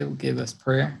will give us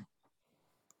prayer.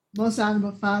 Most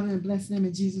honorable Father, in the blessed name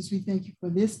of Jesus, we thank you for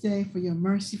this day, for your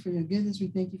mercy, for your goodness. We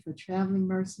thank you for traveling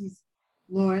mercies,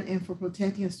 Lord, and for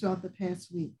protecting us throughout the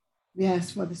past week. We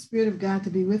ask for the Spirit of God to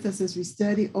be with us as we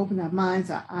study, open our minds,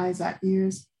 our eyes, our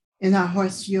ears, and our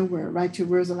hearts to your word. Write your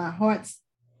words on our hearts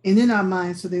and in our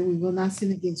minds so that we will not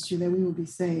sin against you, that we will be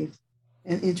saved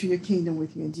and enter your kingdom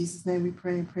with you. In Jesus' name we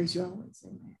pray and praise you always.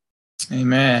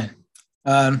 Amen.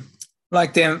 Amen. I'd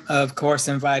like to, of course,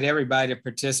 invite everybody to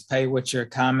participate with your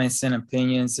comments and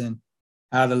opinions and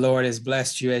how the Lord has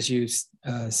blessed you as you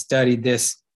studied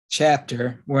this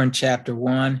chapter. We're in chapter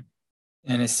 1,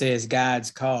 and it says God's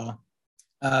call.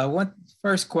 One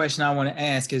first question I want to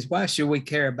ask is, why should we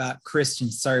care about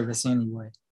Christian service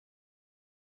anyway?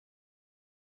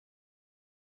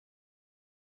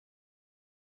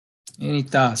 Any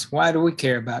thoughts? Why do we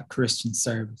care about Christian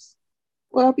service?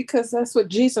 Well, because that's what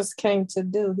Jesus came to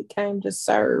do. He came to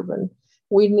serve, and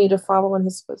we need to follow in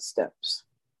his footsteps.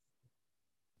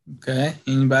 Okay.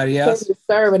 Anybody else? He came to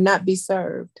serve and not be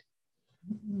served.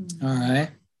 All right.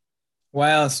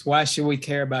 Why else? Why should we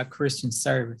care about Christian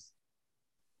service?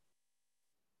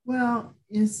 Well,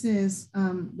 it says,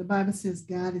 the Bible says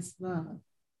God is love.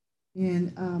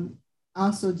 And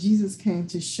also Jesus came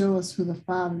to show us who the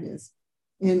Father is.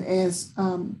 And as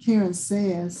Karen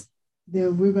says,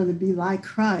 that we're going to be like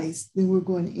Christ, then we're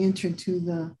going to enter into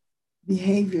the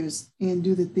behaviors and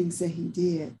do the things that he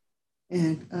did.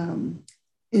 And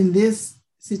in this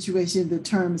situation, the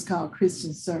term is called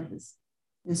Christian service.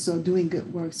 And so doing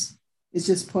good works is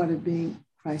just part of being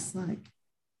Christ-like.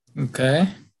 Okay.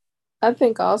 I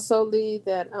think also, Lee,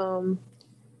 that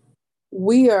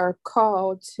we are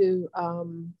called to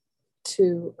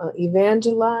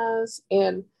evangelize,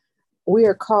 and we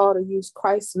are called to use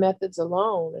Christ's methods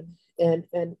alone. And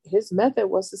his method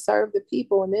was to serve the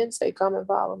people and then say, come and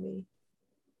follow me.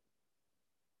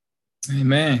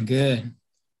 Amen. Good.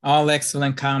 All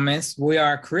excellent comments. We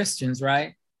are Christians,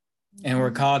 right? And we're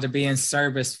called to be in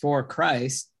service for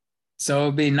Christ. So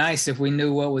it'd be nice if we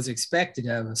knew what was expected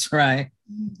of us, right?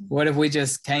 Mm-hmm. What if we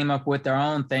just came up with our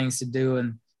own things to do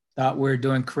and thought we were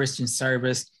doing Christian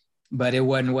service, but it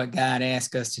wasn't what God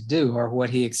asked us to do or what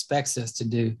he expects us to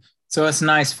do? So it's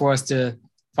nice for us to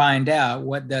find out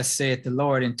what thus saith the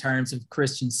Lord in terms of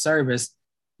Christian service.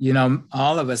 You know,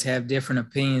 all of us have different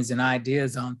opinions and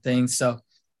ideas on things. So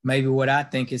maybe what I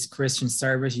think is Christian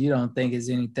service, you don't think is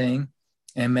anything.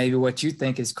 And maybe what you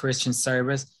think is Christian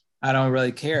service, I don't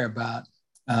really care about.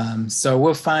 So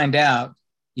we'll find out,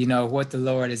 you know, what the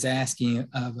Lord is asking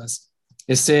of us.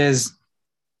 It says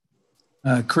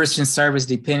Christian service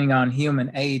depending on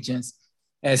human agents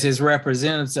as his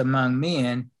representatives among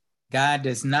men. God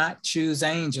does not choose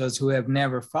angels who have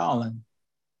never fallen,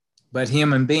 but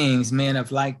human beings, men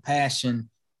of like passion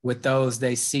with those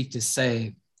they seek to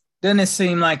save. Doesn't it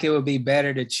seem like it would be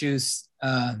better to choose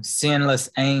sinless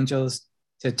angels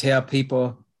to tell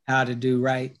people how to do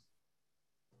right?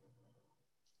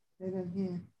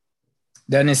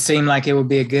 Doesn't it seem like it would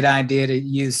be a good idea to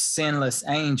use sinless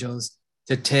angels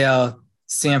to tell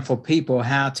sinful people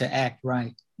how to act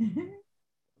right?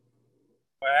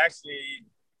 Well, actually,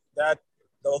 that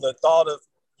though the thought of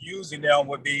using them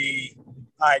would be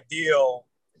ideal,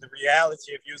 the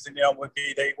reality of using them would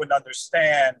be they wouldn't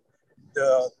understand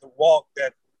the walk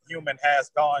that human has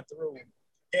gone through.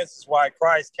 Hence is why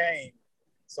Christ came,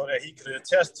 so that he could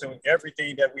attest to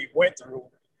everything that we went through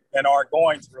and are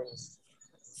going through.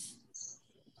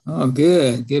 Oh,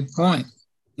 good. Good point.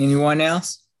 Anyone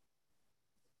else?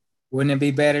 Wouldn't it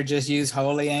be better just use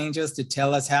holy angels to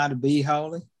tell us how to be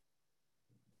holy?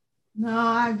 No,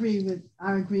 I agree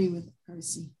with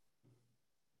Percy.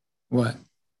 What?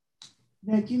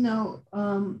 That, you know,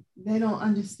 they don't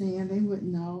understand, they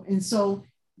wouldn't know. And so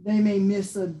they may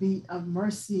miss a beat of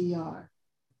mercy or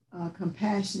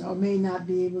compassion, or may not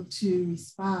be able to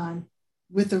respond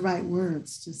with the right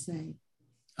words to say.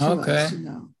 Okay, us, you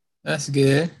know. That's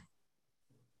good.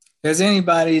 Does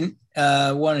anybody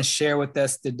want to share with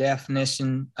us the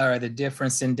definition or the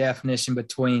difference in definition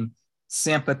between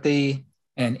sympathy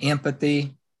and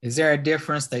empathy? Is there a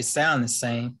difference? They sound the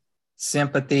same.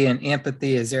 Sympathy and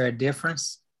empathy, is there a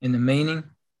difference in the meaning?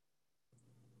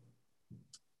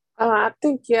 I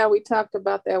think, yeah, we talked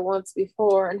about that once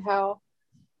before, and how,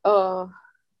 let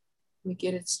me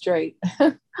get it straight.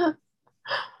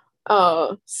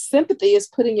 Sympathy is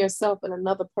putting yourself in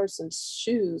another person's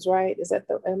shoes, right?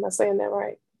 Am I saying that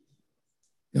right?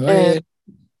 Go ahead.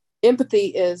 And empathy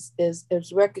is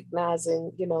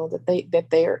recognizing, you know, that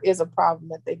there is a problem,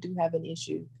 that they do have an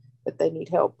issue that they need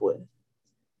help with.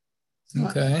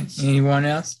 Okay. Anyone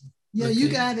else? Yeah, okay. You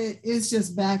got it. It's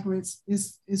just backwards.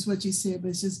 It's what you said, but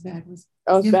it's just backwards.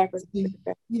 Oh, it's backwards. You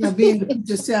know, being able to put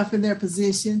yourself in their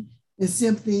position, and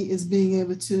sympathy is being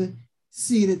able to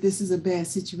see that this is a bad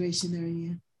situation they're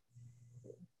in.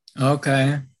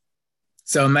 Okay.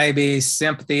 So maybe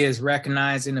sympathy is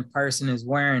recognizing the person is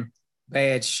wearing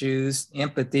bad shoes.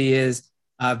 Empathy is,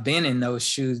 I've been in those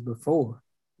shoes before.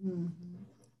 Mm-hmm.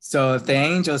 So if the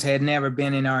angels had never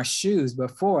been in our shoes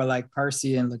before, like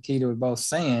Percy and Lakita were both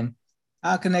saying,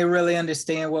 how can they really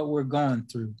understand what we're going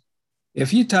through?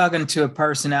 If you're talking to a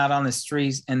person out on the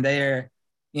streets and they're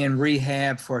in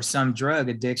rehab for some drug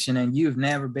addiction and you've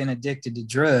never been addicted to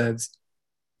drugs,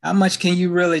 how much can you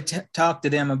really talk to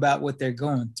them about what they're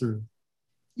going through?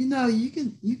 You know, you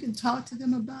can talk to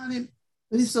them about it,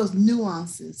 but it's those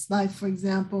nuances. Like, for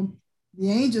example, the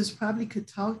angels probably could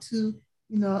talk to,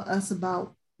 you know, us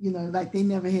about, you know, like they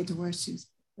never had to wear shoes.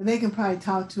 But they can probably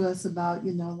talk to us about,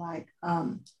 you know, like,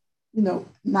 you know,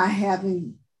 not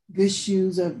having good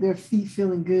shoes or their feet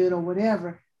feeling good or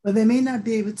whatever. But they may not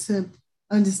be able to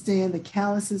understand the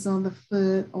calluses on the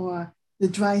foot or the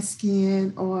dry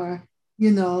skin or,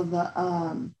 you know,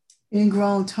 the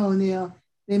ingrown toenail.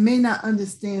 They may not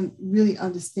really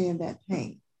understand that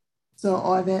pain. So,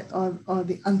 or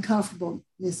the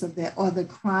uncomfortableness of that, or the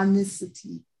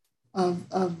chronicity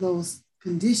of those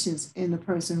conditions in the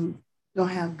person who don't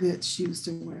have good shoes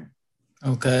to wear.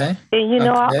 Okay. And you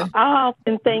know, okay. I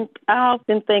often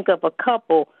think of a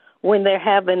couple when they're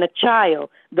having a child.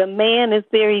 The man is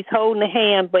there, he's holding the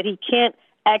hand, but he can't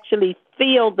actually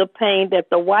feel the pain that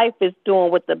the wife is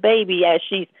doing with the baby as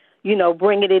she's, you know,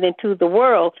 bringing it into the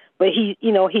world. But he,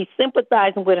 you know, he's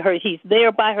sympathizing with her. He's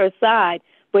there by her side,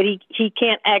 but he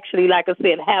can't actually, like I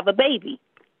said, have a baby.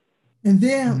 And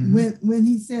then when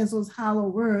he says those hollow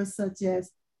words such as,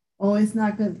 "Oh, it's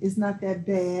not that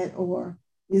bad," or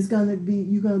 "You're gonna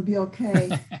be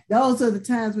okay," those are the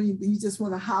times when you just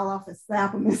want to holler off and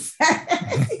slap them and say,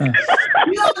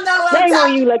 "You don't know what Shame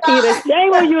on you, Lakita.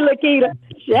 Shame on you, Lakita.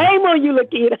 Shame on you,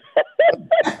 Lakita."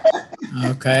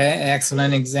 Okay,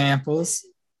 excellent examples.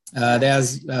 That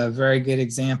was a very good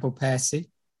example,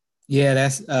 Patsy. Yeah,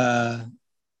 that's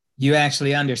you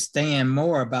actually understand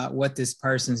more about what this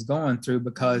person's going through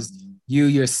because you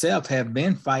yourself have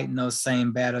been fighting those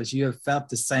same battles. You have felt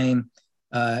the same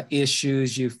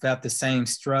issues. You felt the same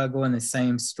struggle and the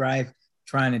same strife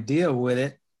trying to deal with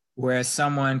it. Whereas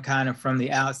someone kind of from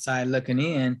the outside looking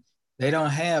in, they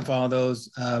don't have all those,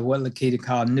 what Lakita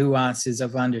called nuances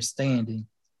of understanding.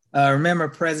 Remember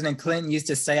President Clinton used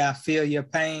to say, "I feel your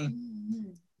pain."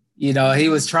 You know, he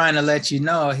was trying to let you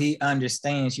know he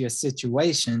understands your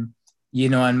situation, you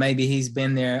know, and maybe he's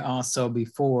been there also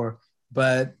before.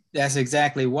 But that's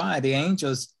exactly why the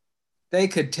angels, they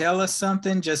could tell us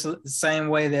something just the same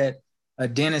way that a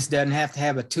dentist doesn't have to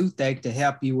have a toothache to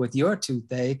help you with your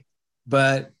toothache,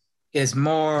 but it's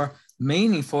more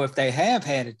meaningful if they have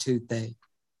had a toothache.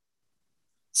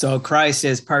 So Christ,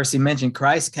 as Percy mentioned,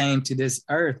 Christ came to this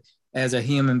earth as a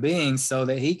human being so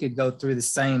that he could go through the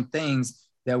same things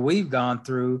that we've gone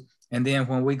through. And then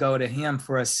when we go to him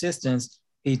for assistance,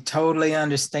 he totally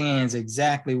understands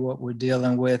exactly what we're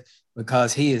dealing with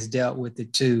because he has dealt with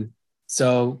it too.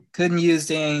 So couldn't use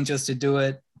the angels to do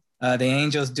it. The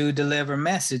angels do deliver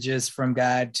messages from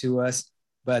God to us,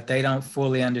 but they don't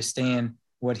fully understand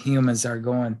what humans are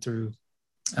going through.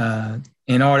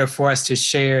 In order for us to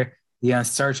share the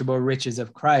unsearchable riches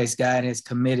of Christ, God has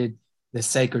committed the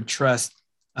sacred trust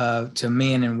to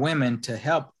men and women to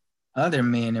help other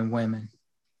men and women.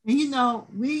 And you know,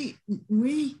 we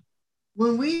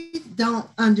when we don't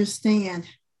understand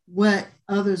what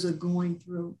others are going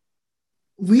through,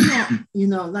 we don't, you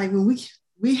know, like when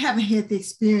we haven't had the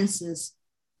experiences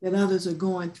that others are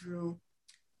going through,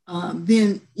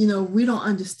 then, you know, we don't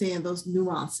understand those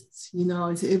nuances. You know,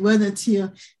 it wasn't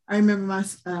until I remember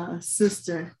my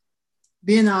sister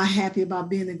being all happy about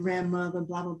being a grandmother,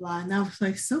 blah, blah, blah. And I was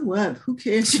like, so what? Who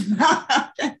cares about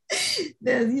that?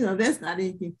 You know, that's not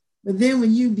anything. But then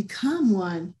when you become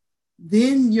one,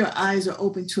 then your eyes are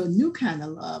open to a new kind of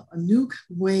love, a new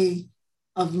way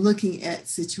of looking at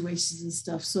situations and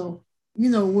stuff. So, you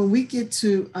know, when we get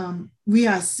to, we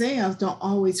ourselves don't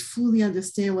always fully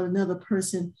understand what another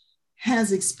person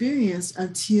has experienced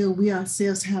until we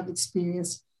ourselves have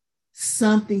experienced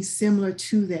something similar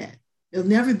to that. It'll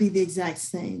never be the exact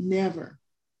same, never,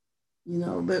 you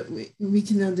know, but we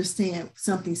can understand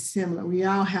something similar. We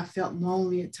all have felt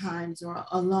lonely at times or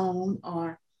alone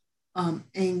or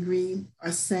angry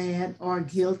or sad or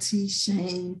guilty,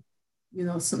 shame, you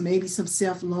know, maybe some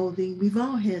self-loathing. We've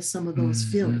all had some of those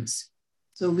feelings.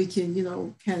 So we can, you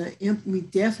know, we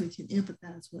definitely can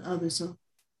empathize when others are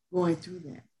going through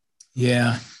that.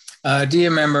 Yeah. Do you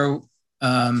remember,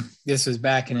 this was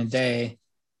back in the day,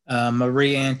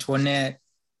 Marie Antoinette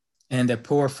and the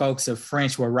poor folks of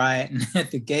French were rioting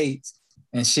at the gates,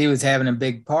 and she was having a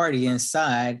big party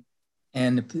inside.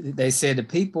 And they said the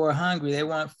people are hungry; they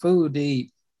want food to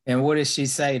eat. And what did she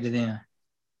say to them?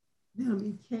 Let them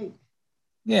eat cake.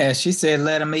 Yeah, she said,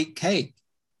 "Let them eat cake,"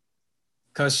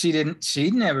 because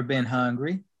she'd never been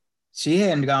hungry. She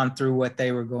hadn't gone through what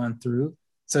they were going through,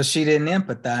 so she didn't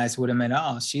empathize with them at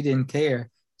all. She didn't care.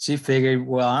 She figured,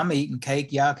 well, I'm eating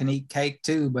cake; y'all can eat cake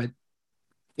too. But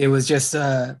it was just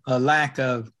a lack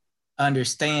of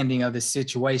understanding of the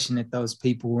situation that those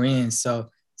people were in. So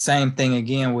same thing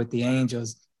again with the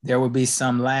angels. There would be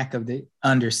some lack of the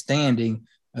understanding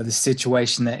of the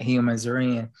situation that humans are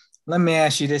in. Let me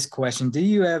ask you this question. Do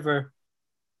you ever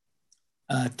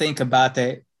think about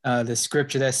that, the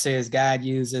scripture that says God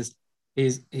uses,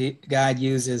 what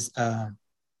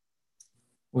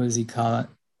does he call it?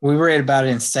 We read about it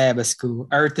in Sabbath school,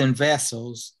 earthen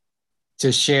vessels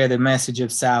to share the message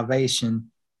of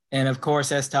salvation. And of course,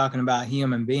 that's talking about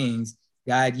human beings.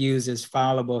 God uses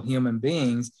fallible human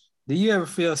beings. Do you ever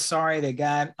feel sorry that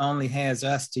God only has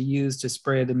us to use to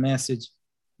spread the message?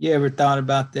 You ever thought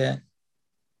about that?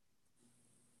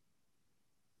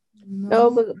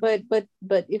 No,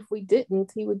 but if we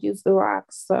didn't, he would use the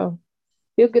rocks. So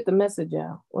he'll get the message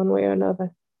out one way or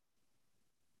another.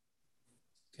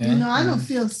 Okay. I don't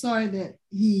feel sorry that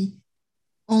he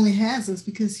only has us,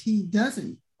 because he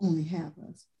doesn't only have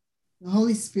us. The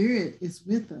Holy Spirit is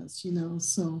with us,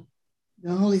 so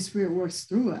the Holy Spirit works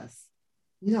through us.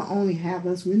 You don't only have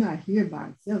us. We're not here by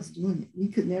ourselves doing it. We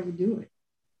could never do it.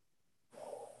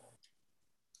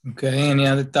 Okay, any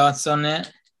other thoughts on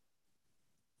that?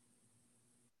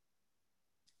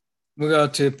 We'll go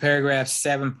to paragraph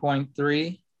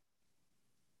 7.3.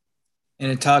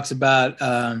 And it talks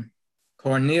about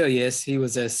Cornelius. He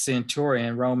was a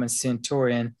centurion, Roman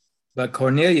centurion, but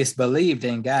Cornelius believed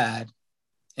in God,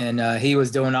 and he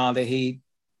was doing all that he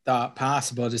thought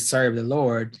possible to serve the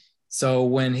Lord. So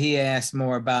when he asked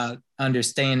more about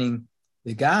understanding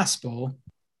the gospel,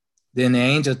 then the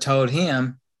angel told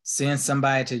him, send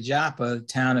somebody to Joppa, the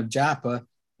town of Joppa,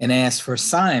 and ask for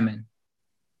Simon.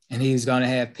 And he was going to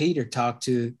have Peter talk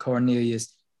to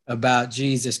Cornelius about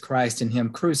Jesus Christ and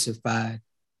him crucified.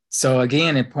 So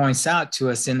again, it points out to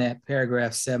us in that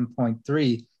paragraph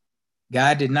 7.3,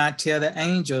 God did not tell the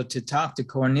angel to talk to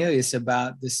Cornelius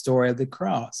about the story of the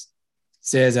cross. It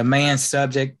says a man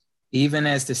subject, even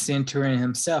as the centurion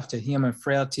himself, to human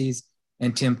frailties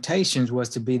and temptations, was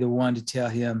to be the one to tell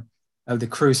him of the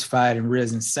crucified and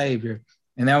risen Savior.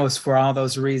 And that was for all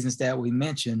those reasons that we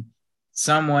mentioned.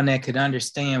 Someone that could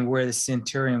understand where the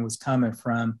centurion was coming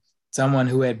from, someone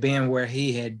who had been where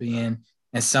he had been,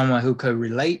 and someone who could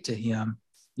relate to him,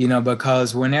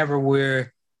 because whenever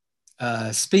we're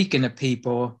speaking to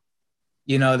people,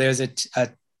 there's a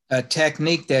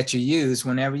technique that you use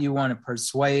whenever you want to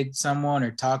persuade someone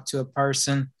or talk to a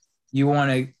person. You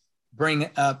want to bring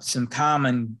up some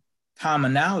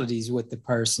commonalities with the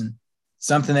person,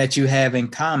 something that you have in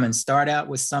common. Start out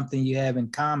with something you have in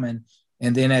common,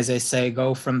 and then, as they say,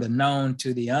 go from the known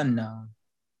to the unknown.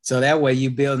 So that way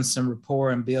you're building some rapport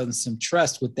and building some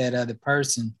trust with that other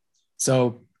person.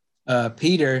 So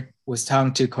Peter was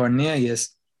talking to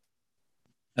Cornelius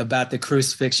about the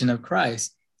crucifixion of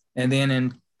Christ. And then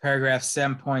in paragraph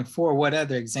 7.4, what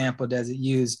other example does it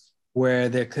use where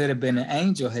there could have been an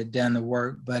angel had done the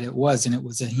work, but it wasn't, it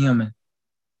was a human?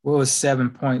 What was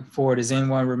 7.4? Does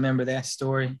anyone remember that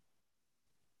story?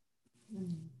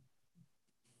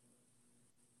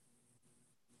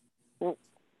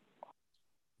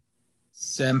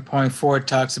 7.4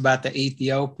 talks about the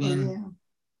Ethiopian. Oh, yeah.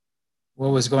 What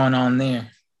was going on there?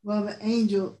 Well, the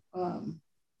angel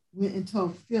went and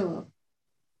told Philip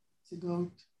to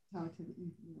go talk to the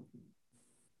Ethiopian.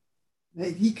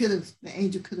 But the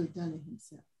angel could have done it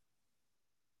himself.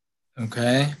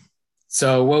 Okay.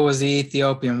 So what was the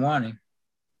Ethiopian wanting?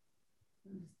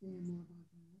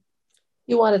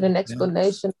 He wanted an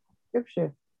explanation of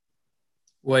Scripture.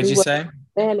 What'd you say?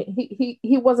 And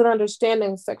he wasn't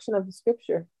understanding a section of the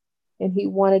Scripture, and he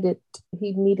wanted it.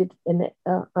 He needed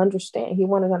He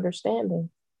wanted understanding.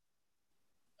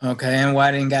 Okay, and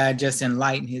why didn't God just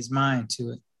enlighten his mind to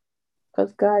it?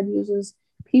 Because God uses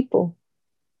people.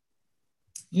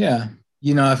 Yeah,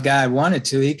 if God wanted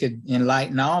to, he could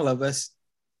enlighten all of us,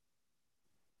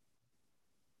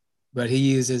 but he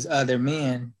uses other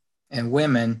men and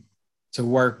women to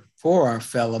work for our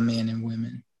fellow men and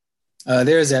women.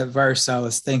 There's that verse I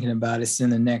was thinking about. It's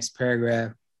in the next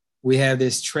paragraph. We have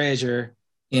this treasure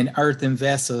in earthen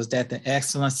vessels, that the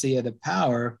excellency of the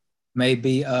power may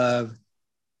be of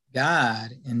God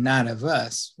and not of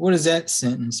us. What does that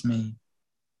sentence mean?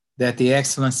 that the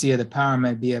excellency of the power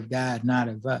may be of God, not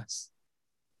of us.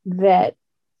 That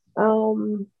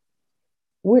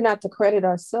we're not to credit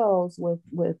ourselves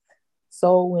with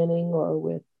soul winning or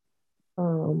with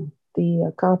the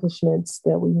accomplishments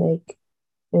that we make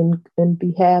in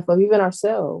behalf of even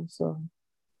ourselves,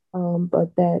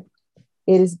 but that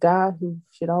it is God who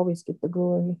should always get the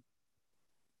glory.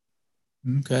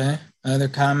 Okay. Other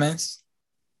comments?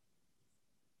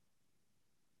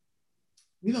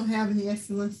 We don't have any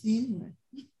excellency anyway.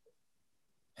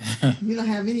 We don't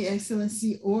have any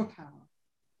excellency or power.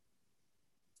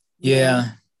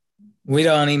 Yeah. We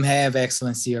don't even have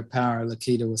excellency or power,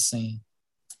 Lakita was saying.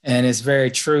 And it's very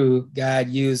true. God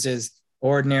uses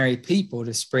ordinary people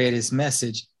to spread his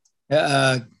message.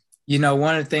 You know,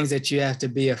 one of the things that you have to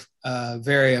be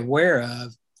very aware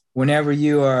of whenever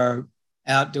you are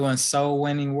out doing soul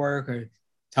winning work or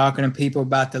talking to people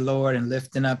about the Lord and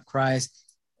lifting up Christ,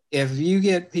 if you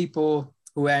get people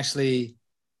who actually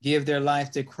give their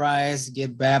life to Christ,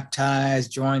 get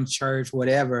baptized, join church,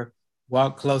 whatever,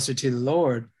 walk closer to the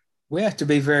Lord, we have to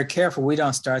be very careful. We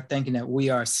don't start thinking that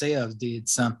we ourselves did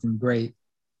something great.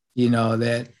 You know,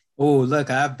 that, oh, look,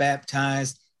 I've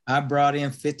baptized, I brought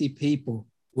in 50 people.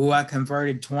 Oh, I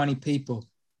converted 20 people.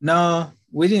 No,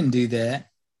 we didn't do that.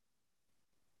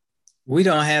 We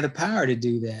don't have the power to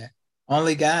do that.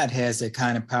 Only God has that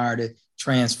kind of power to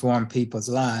transform people's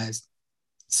lives.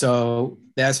 So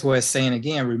that's what it's saying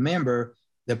again. Remember,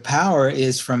 the power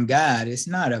is from God. It's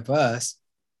not of us.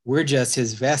 We're just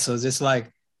his vessels. It's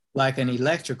like an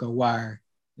electrical wire.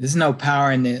 There's no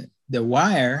power in the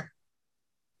wire.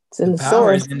 It's in the power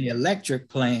source. is in the electric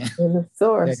plant In the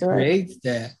source, that creates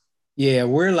that. Yeah,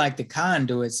 we're like the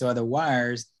conduits or the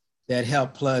wires that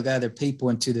help plug other people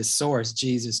into the source,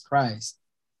 Jesus Christ.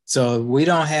 So we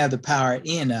don't have the power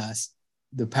in us.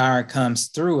 The power comes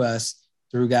through us,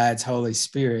 through God's Holy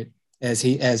Spirit,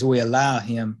 as we allow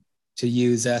him to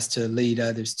use us to lead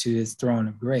others to his throne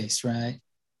of grace, right?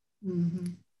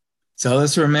 Mm-hmm. So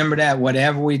let's remember that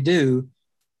whatever we do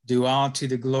all to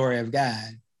the glory of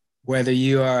God. Whether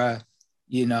you are,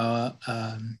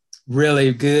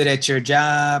 really good at your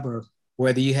job, or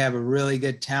whether you have a really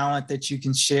good talent that you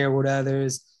can share with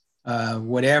others,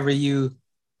 whatever you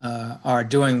are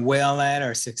doing well at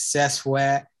or successful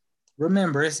at,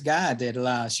 remember, it's God that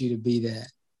allows you to be that.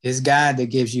 It's God that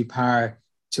gives you power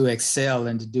to excel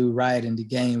and to do right and to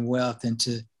gain wealth and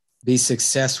to be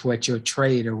successful at your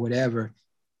trade or whatever.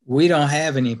 We don't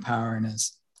have any power in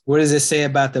us. What does it say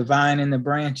about the vine and the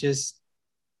branches?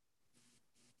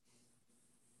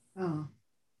 Oh,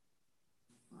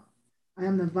 I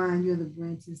am the vine, you're the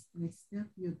branches, and except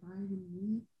you abide in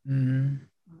me. Mm-hmm.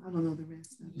 I don't know the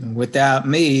rest of it. Without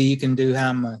me, you can do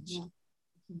how much? Yeah, you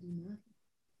can do nothing.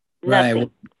 Right.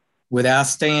 Nothing. Without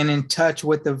staying in touch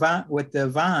with the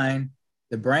vine,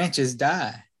 the branches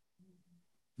die.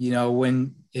 You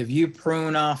know, if you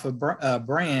prune off a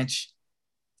branch,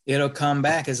 it'll come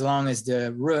back as long as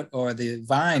the root or the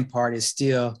vine part is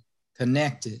still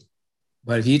connected.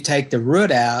 But if you take the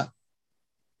root out,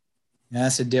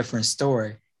 that's a different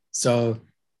story. So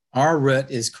our root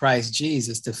is Christ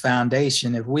Jesus, the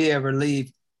foundation. If we ever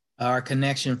leave our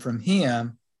connection from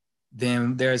him,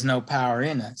 then there's no power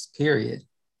in us, period.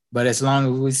 But as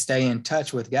long as we stay in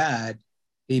touch with God,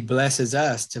 he blesses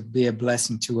us to be a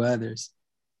blessing to others.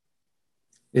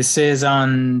 It says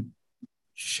on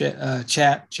chapter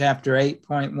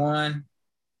 8.1,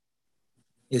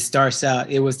 it starts out,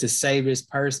 it was the Savior's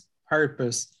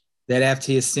purpose that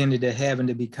after he ascended to heaven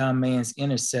to become man's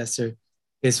intercessor,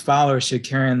 his followers should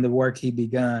carry on the work he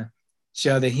begun.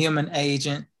 Shall the human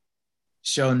agent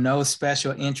show no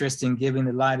special interest in giving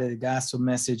the light of the gospel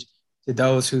message to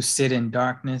those who sit in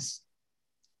darkness?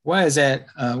 Why is that?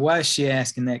 Why is she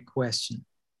asking that question?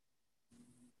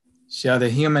 Shall the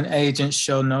human agent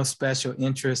show no special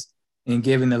interest in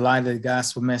giving the light of the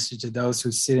gospel message to those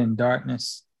who sit in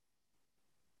darkness?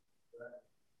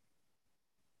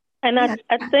 And I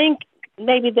think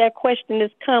maybe that question is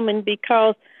coming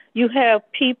because you have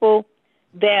people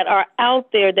that are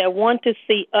out there that want to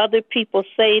see other people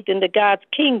saved into God's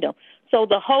kingdom. So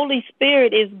the Holy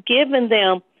Spirit is giving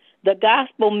them the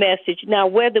gospel message. Now,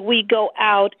 whether we go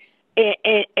out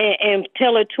and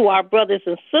tell it to our brothers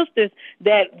and sisters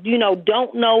that,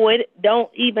 don't know it,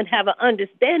 don't even have an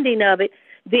understanding of it,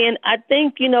 then I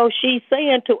think, she's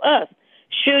saying to us,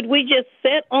 should we just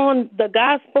sit on the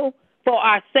gospel for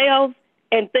ourselves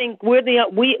and think we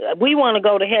want to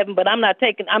go to heaven, but I'm not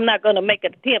going to make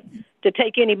an attempt to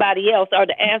take anybody else or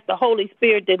to ask the Holy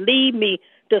Spirit to lead me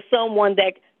to someone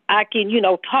that I can,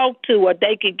 talk to, or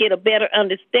they can get a better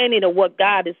understanding of what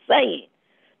God is saying.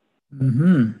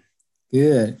 Mm-hmm.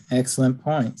 Good. Excellent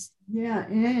points. Yeah,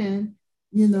 and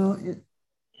you know,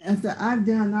 after I've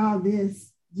done all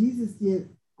this, Jesus did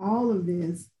all of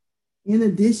this in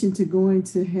addition to going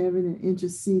to heaven and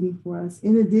interceding for us,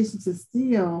 in addition to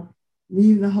still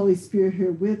leaving the Holy Spirit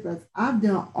here with us. I've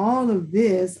done all of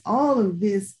this. All of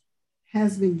this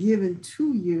has been given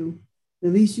to you. The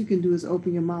least you can do is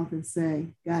open your mouth and say,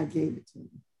 God gave it to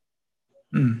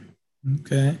me.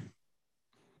 Okay.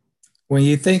 When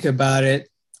you think about it,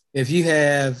 if you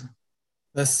have,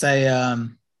 let's say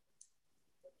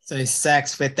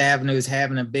Saks Fifth Avenue is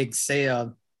having a big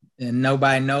sale and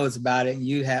nobody knows about it and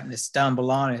you happen to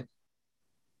stumble on it,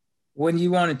 wouldn't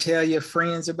you want to tell your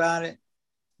friends about it?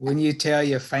 Wouldn't you tell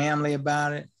your family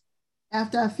about it?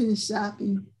 After I finish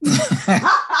shopping.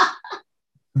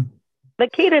 The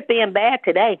kid is being bad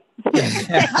today.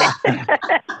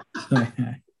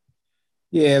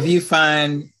 Yeah, if you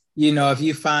find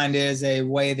there's a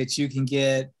way that you can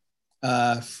get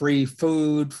free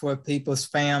food for people's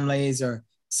families or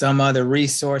some other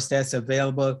resource that's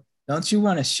available, don't you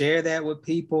want to share that with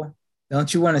people?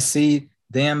 Don't you want to see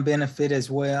them benefit as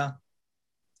well?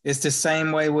 It's the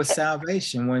same way with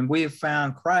salvation. When we have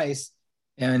found Christ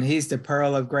and he's the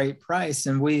pearl of great price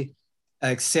and we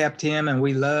accept him and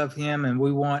we love him and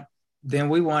we want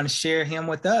to share him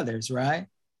with others, right?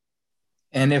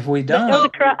 And if we don't, Elder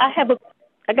Carrell,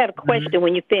 I got a question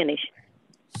when you finish.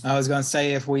 I was going to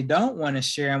say, if we don't want to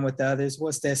share him with others,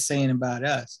 what's that saying about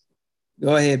us?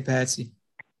 Go ahead, Patsy.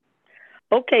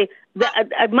 Okay,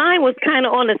 mine was kind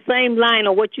of on the same line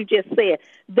of what you just said.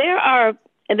 There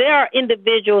are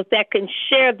individuals that can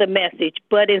share the message,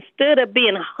 but instead of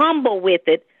being humble with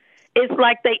it, it's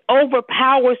like they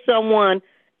overpower someone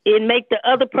and make the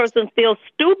other person feel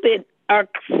stupid or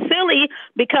silly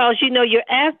because, you're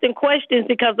asking questions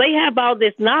because they have all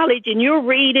this knowledge and you're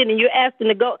reading and you're asking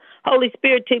the Holy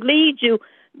Spirit to lead you.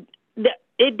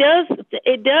 It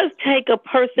does take a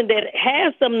person that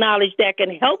has some knowledge that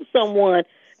can help someone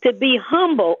to be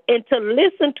humble and to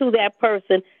listen to that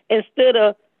person instead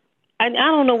of, I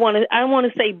don't want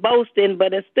to say boasting,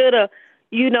 but instead of,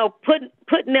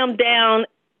 putting them down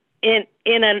in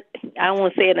a, I don't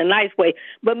want to say it in a nice way,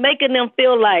 but making them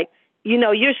feel like,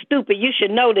 you're stupid. You should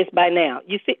know this by now.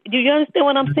 You see? Do you understand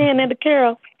what I'm saying, Elder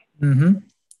Carrell? Mm-hmm.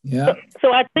 Yeah.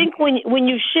 So I think when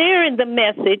you sharing the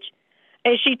message,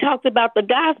 and she talked about the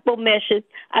gospel message,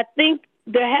 I think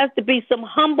there has to be some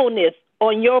humbleness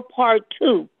on your part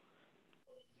too.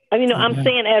 I'm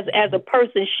saying as a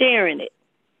person sharing it.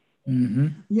 Mm-hmm.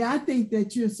 Yeah, I think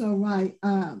that you're so right.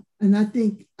 And I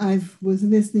think I was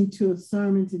listening to a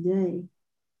sermon today,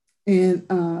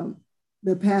 and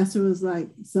the pastor was like,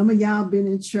 some of y'all been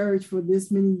in church for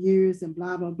this many years and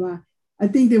blah, blah, blah. I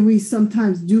think that we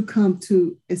sometimes do come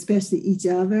to, especially each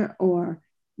other or,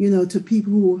 to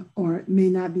people who may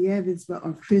not be Adventists, but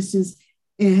are Christians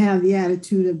and have the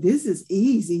attitude of this is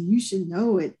easy. You should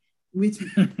know it, which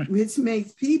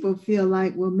makes people feel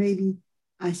like, well, maybe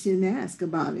I shouldn't ask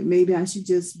about it. Maybe I should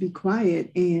just be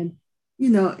quiet. And,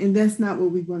 and that's not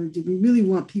what we want to do. We really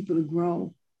want people to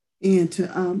grow and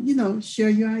to, share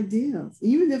your ideas.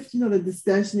 Even if, the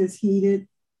discussion is heated,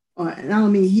 and I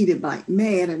don't mean heated like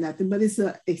mad or nothing, but it's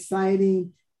an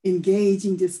exciting,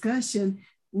 engaging discussion.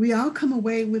 We all come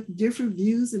away with different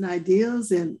views and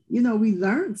ideas and, we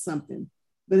learn something.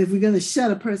 But if we're going to shut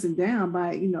a person down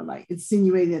by, like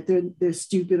insinuating that they're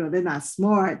stupid or they're not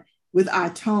smart with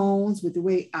our tones, with the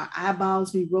way our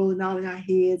eyeballs be rolling out in our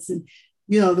heads and,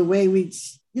 the way we,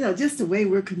 just the way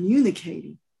we're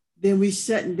communicating, then we're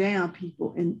shutting down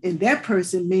people. And that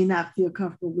person may not feel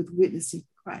comfortable with witnessing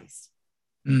Christ.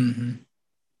 Mm-hmm.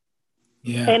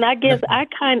 Yeah. And I guess I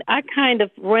kind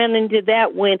of ran into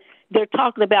that when they're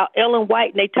talking about Ellen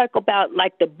White and they talk about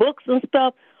like the books and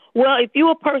stuff. Well, if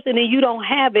you're a person and you don't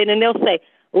have it, and they'll say,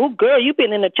 "Oh, girl, you've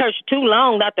been in the church too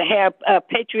long not to have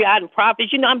patriotic and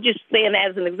prophets." I'm just saying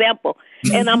as an example.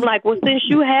 And I'm like, well, since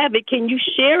you have it, can you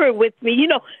share it with me?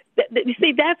 You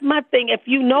see, that's my thing. If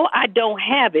I don't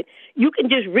have it, you can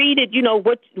just read it,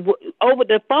 over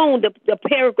the phone, the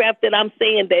paragraph that I'm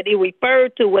saying that it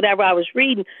referred to, whatever I was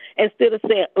reading, instead of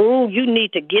saying, "Oh, you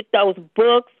need to get those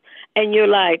books." And you're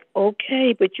like,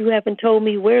 okay, but you haven't told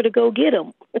me where to go get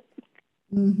them.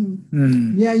 Mm-hmm.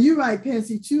 Mm. Yeah, you're right,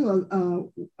 Patsy, too.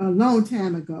 A long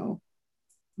time ago,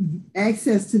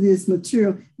 access to this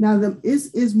material. Now,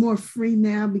 is more free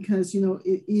now because,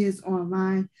 it is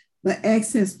online, but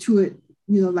access to it,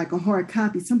 like a hard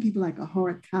copy. Some people like a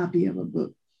hard copy of a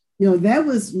book. That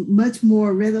was much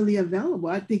more readily available.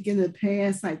 I think in the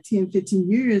past, like 10, 15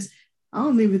 years, I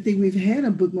don't even think we've had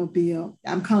a bookmobile.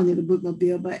 I'm calling it a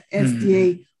bookmobile, but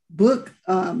SDA book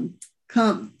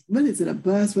what is it, a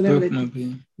bus, whatever,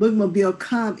 bookmobile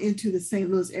come into the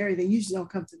St. Louis area. They usually don't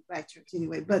come to the Black church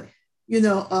anyway, but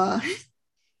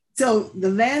so the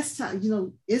last time,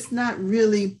 it's not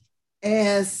really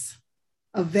as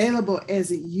available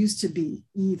as it used to be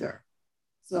either.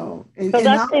 So, because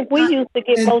I think we used to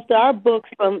get most of our books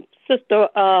from Sister,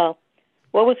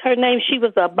 what was her name? She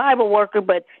was a Bible worker,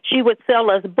 but she would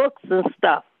sell us books and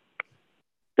stuff.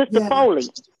 Sister Foley.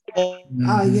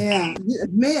 Oh, yeah.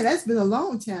 Man, that's been a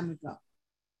long time ago.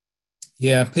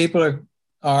 Yeah, people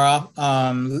are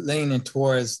leaning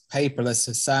towards paperless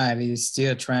society,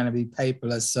 still trying to be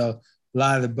paperless. So a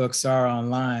lot of the books are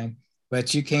online,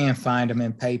 but you can find them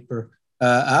in paper.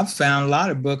 I've found a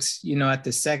lot of books, at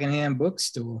the secondhand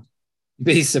bookstore. You'd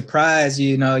be surprised,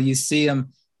 you see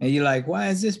them and you're like, why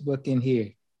is this book in here?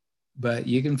 But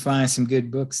you can find some good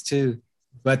books too.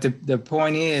 But the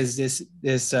point is,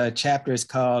 this chapter is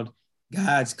called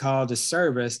God's Call to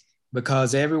Service,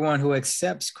 because everyone who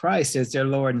accepts Christ as their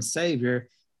Lord and Savior,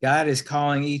 God is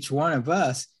calling each one of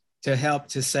us to help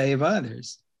to save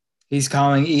others. He's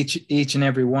calling each and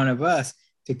every one of us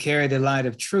to carry the light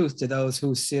of truth to those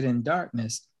who sit in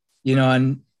darkness,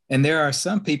 and there are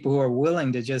some people who are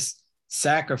willing to just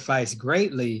sacrifice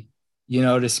greatly,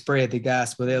 to spread the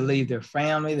gospel. They'll leave their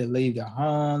family, they'll leave their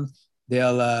homes,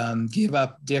 they'll give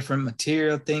up different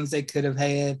material things they could have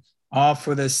had, all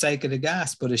for the sake of the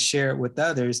gospel, to share it with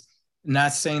others.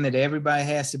 Not saying that everybody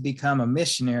has to become a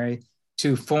missionary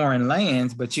to foreign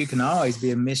lands, but you can always be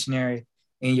a missionary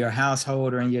in your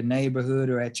household or in your neighborhood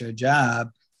or at your job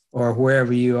or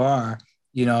wherever you are,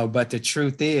 but the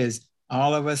truth is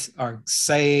all of us are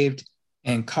saved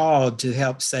and called to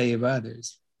help save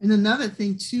others. And another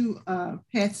thing too,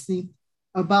 Patsy,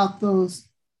 about those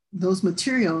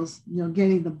materials,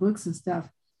 getting the books and stuff,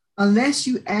 unless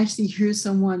you actually hear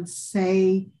someone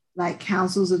say like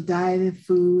counsels of diet and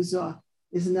foods, or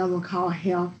there's another one called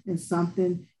health and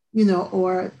something,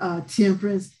 or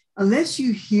temperance, unless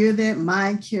you hear that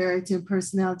mind, character, and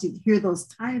personality, hear those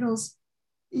titles,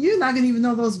 you're not going to even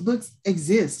know those books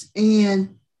exist.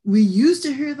 And we used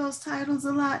to hear those titles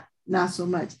a lot, not so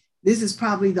much. This is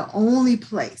probably the only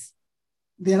place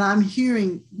that I'm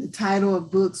hearing the title of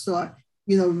books, or,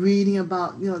 reading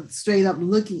about, straight up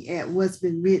looking at what's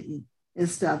been written and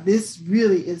stuff. This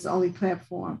really is the only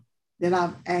platform that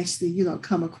I've actually,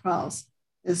 come across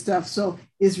and stuff. So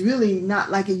it's really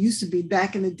not like it used to be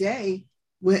back in the day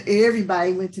where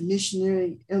everybody went to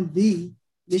missionary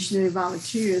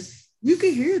volunteers. You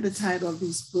could hear the title of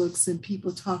these books and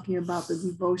people talking about the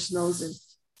devotionals and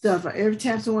stuff. Every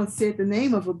time someone said the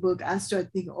name of a book, I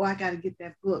started thinking, I got to get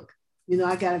that book.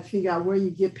 I got to figure out where you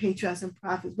get Patriarchs and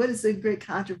Prophets. What is the Great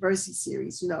Controversy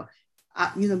series?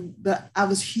 But I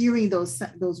was hearing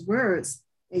those words,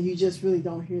 and you just really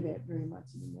don't hear that very much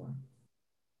anymore.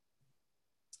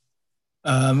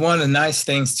 One of the nice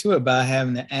things too about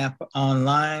having the app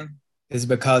online is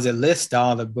because it lists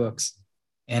all the books.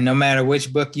 And no matter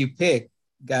which book you pick,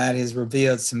 God has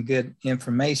revealed some good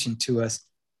information to us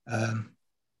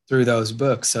through those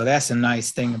books. So that's a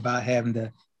nice thing about having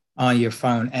the on your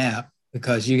phone app,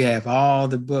 because you have all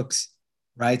the books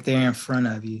right there in front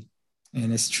of you.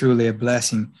 And it's truly a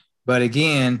blessing. But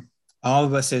again, all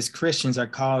of us as Christians are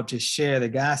called to share the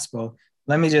gospel.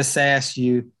 Let me just ask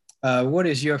you, what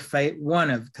is your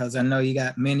favorite because I know you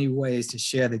got many ways to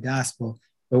share the gospel,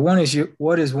 but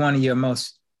what is one of your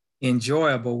most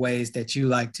enjoyable ways that you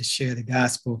like to share the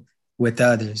gospel with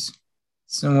others?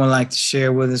 Someone like to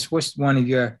share with us, what's one of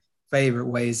your favorite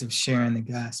ways of sharing the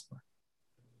gospel?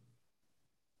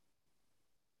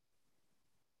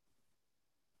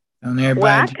 Well,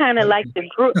 I kind of like the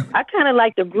group. I kind of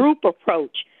like the group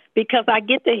approach, because I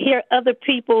get to hear other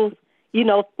people's,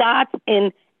 thoughts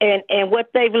and what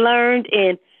they've learned,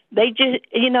 and they just,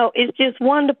 it's just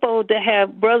wonderful to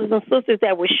have brothers and sisters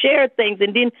that will share things,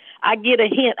 and then I get a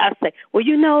hint. I say,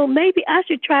 well, maybe I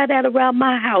should try that around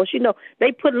my house.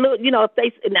 They put a little, if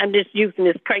they, and I'm just using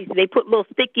this crazy, they put little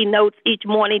sticky notes each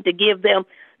morning to give them,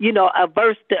 a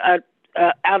verse to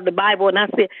out of the Bible. And I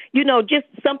said, just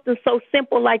something so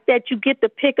simple like that, you get to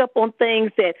pick up on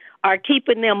things that are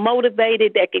keeping them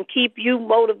motivated, that can keep you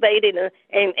motivated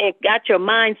and got your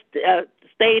mind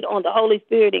stayed on the Holy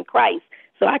Spirit in Christ.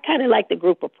 So I kind of like the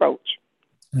group approach.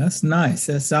 That's nice.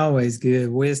 That's always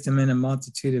good. Wisdom in a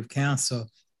multitude of counsel.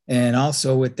 And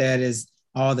also with that is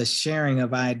all the sharing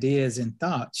of ideas and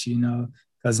thoughts,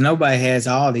 because nobody has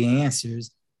all the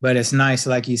answers, but it's nice,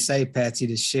 like you say, Patsy,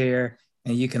 to share,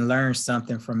 and you can learn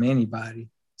something from anybody.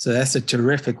 So that's a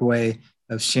terrific way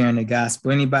of sharing the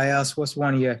gospel. Anybody else? What's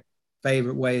one of your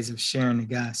favorite ways of sharing the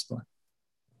gospel?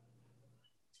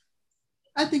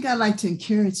 I think I like to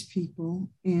encourage people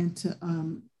and to,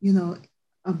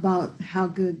 about how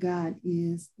good God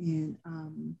is, and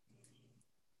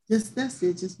just that's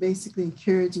it. Just basically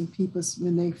encouraging people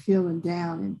when they're feeling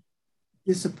down and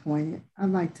disappointed. I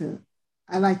like to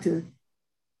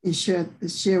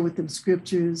share with them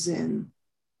scriptures and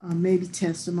maybe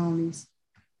testimonies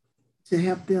to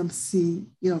help them see,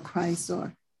 Christ,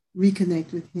 or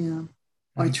reconnect with Him,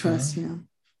 or trust Him.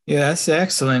 Yeah, that's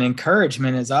excellent.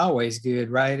 Encouragement is always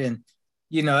good, right? And,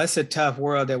 it's a tough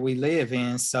world that we live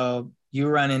in. So you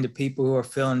run into people who are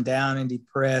feeling down and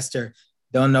depressed, or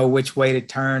don't know which way to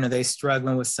turn, or they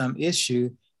struggling with some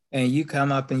issue, and you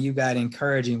come up and you got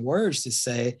encouraging words to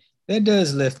say, that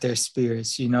does lift their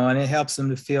spirits, and it helps them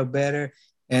to feel better.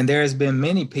 And there's been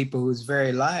many people whose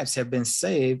very lives have been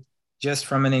saved just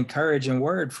from an encouraging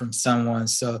word from someone.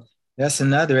 So that's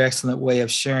another excellent way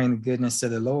of sharing the goodness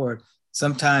of the Lord.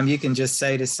 Sometimes you can just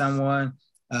say to someone,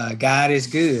 God is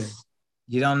good.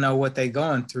 You don't know what they're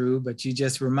going through, but you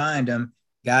just remind them,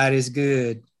 God is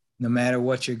good no matter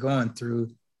what you're going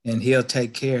through, and He'll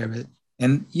take care of it.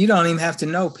 And you don't even have to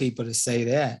know people to say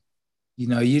that.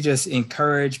 You just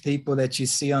encourage people that you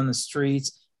see on the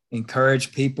streets,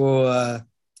 encourage people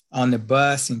on the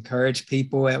bus, encourage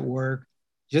people at work.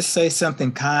 Just say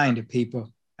something kind to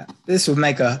people. It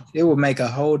would make a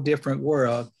whole different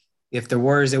world if the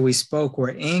words that we spoke were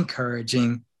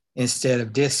encouraging instead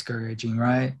of discouraging,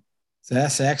 right? So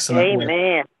that's excellent.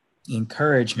 Amen.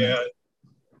 Encouragement.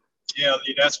 Yeah,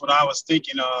 that's what I was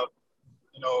thinking of.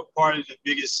 Part of the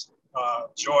biggest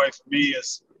joy for me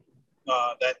is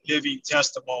that living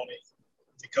testimony,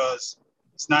 because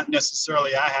it's not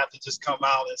necessarily I have to just come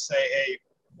out and say, hey,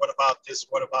 what about this?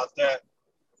 What about that?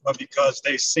 But because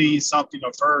they've seen something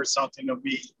or heard something of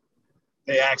me,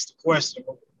 they ask the question,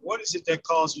 well, what is it that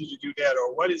caused you to do that?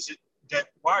 Or why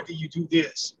do you do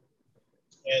this?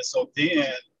 And so then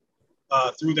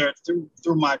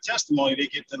through my testimony, they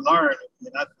get to learn.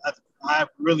 And I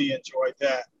really enjoyed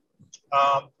that.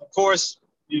 Of course,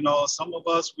 some of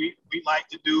us, we like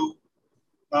to do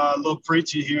a little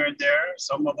preaching here and there.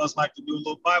 Some of us like to do a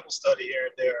little Bible study here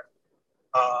and there.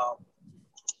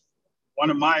 One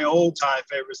of my old time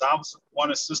favorites, I was one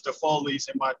of Sister Foley's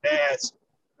and my dad's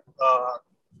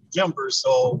members,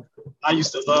 so I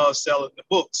used to love selling the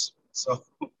books. So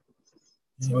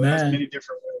there's many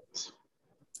different ways.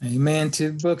 Amen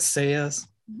to book sales.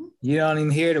 You don't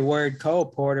even hear the word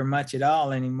colporteur much at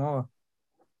all anymore.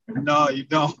 No, you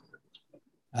don't.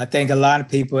 I think a lot of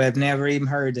people have never even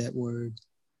heard that word.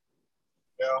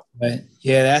 Yeah. But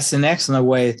yeah, that's an excellent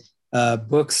way.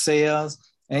 Book sales.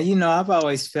 And, I've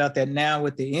always felt that now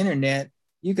with the internet,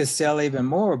 you could sell even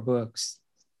more books,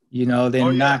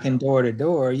 than knocking door to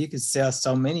door. You could sell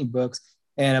so many books.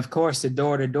 And of course, the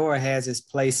door to door has its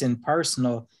place in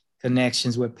personal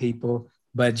connections with people.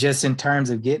 But just in terms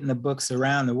of getting the books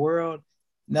around the world,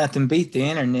 nothing beat the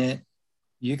internet.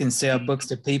 You can sell books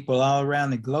to people all around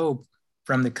the globe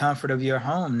from the comfort of your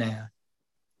home now.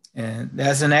 And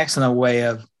that's an excellent way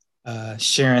of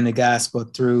sharing the gospel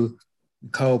through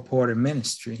colporteur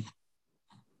ministry.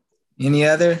 Any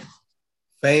other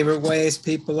favorite ways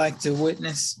people like to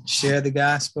witness, share the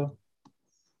gospel?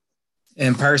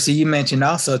 And Percy, you mentioned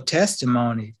also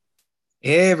testimony.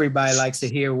 Everybody likes to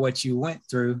hear what you went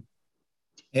through.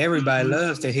 Everybody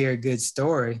loves to hear a good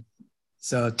story.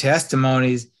 So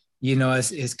testimonies,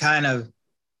 it's kind of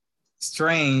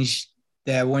strange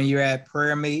that when you're at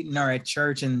prayer meeting or at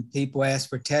church and people ask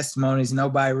for testimonies,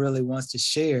 nobody really wants to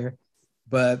share.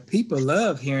 But people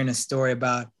love hearing a story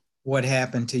about what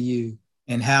happened to you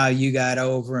and how you got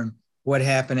over and what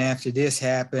happened after this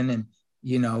happened. And,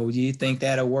 do you think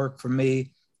that'll work for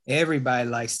me? Everybody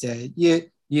likes that.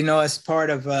 It's part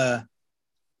of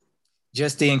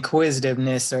just the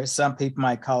inquisitiveness, or some people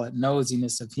might call it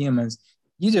nosiness of humans.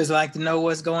 You just like to know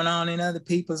what's going on in other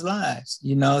people's lives,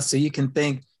 so you can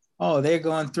think, oh, they're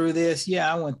going through this.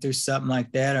 Yeah, I went through something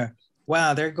like that. Or,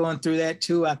 wow, they're going through that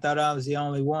too. I thought I was the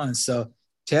only one. So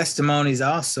testimony is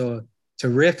also a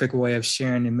terrific way of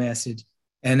sharing the message.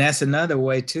 And that's another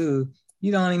way too.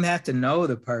 You don't even have to know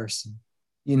the person.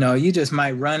 You just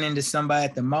might run into somebody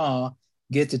at the mall,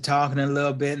 get to talking a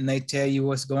little bit, and they tell you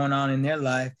what's going on in their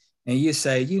life. And you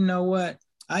say, you know what?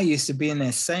 I used to be in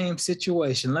that same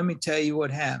situation. Let me tell you what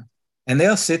happened. And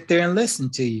they'll sit there and listen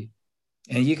to you.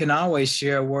 And you can always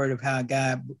share a word of how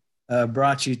God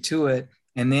brought you to it,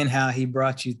 and then how He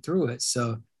brought you through it.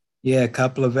 So, yeah, a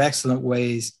couple of excellent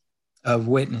ways of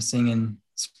witnessing and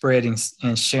spreading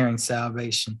and sharing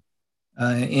salvation.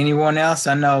 Anyone else?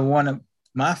 I know one of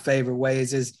my favorite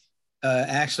ways is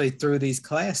actually through these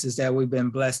classes that we've been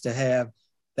blessed to have,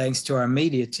 thanks to our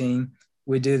media team.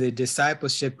 We do the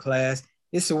discipleship class,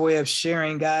 it's a way of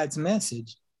sharing God's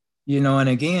message, and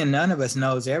again, none of us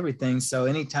knows everything. So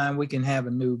anytime we can have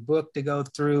a new book to go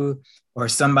through, or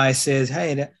somebody says,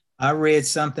 hey, I read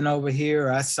something over here,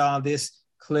 or I saw this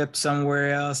clip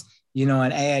somewhere else,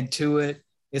 and add to it,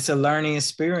 it's a learning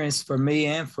experience for me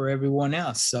and for everyone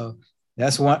else. So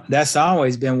that's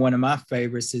always been one of my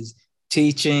favorites, is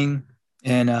teaching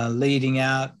and leading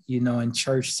out, in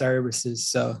church services.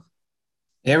 So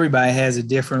everybody has a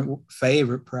different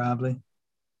favorite, probably.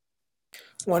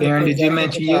 Karen, did you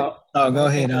mention you? Oh, go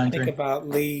ahead, Andre. Think about,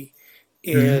 Lee,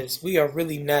 is we are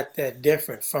really not that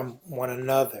different from one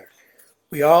another.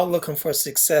 We all looking for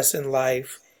success in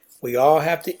life. We all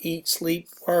have to eat, sleep,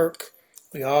 work.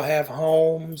 We all have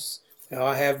homes. We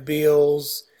all have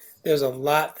bills. There's a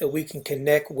lot that we can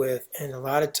connect with, and a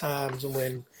lot of times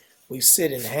when we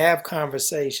sit and have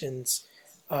conversations,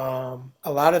 a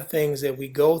lot of things that we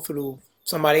go through,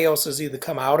 somebody else has either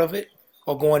come out of it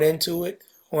or going into it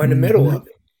or in the middle of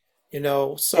it.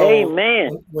 So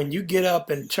Amen. When you get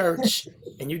up in church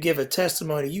and you give a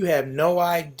testimony, you have no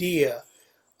idea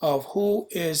of who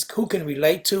can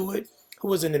relate to it,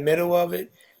 who is in the middle of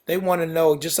it. They want to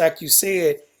know, just like you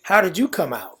said, how did you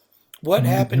come out? What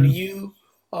happened to you?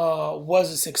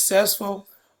 Was it successful?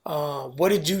 What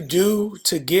did you do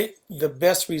to get the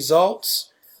best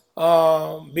results?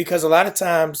 Because a lot of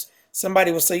times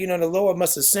somebody will say, the Lord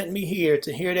must have sent me here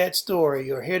to hear that story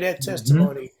or hear that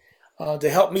testimony to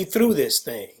help me through this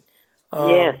thing.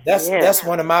 That's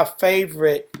one of my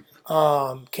favorite.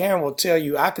 Karen will tell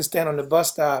you, I can stand on the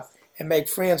bus stop and make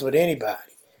friends with anybody.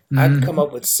 I can come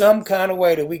up with some kind of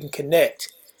way that we can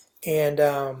connect. And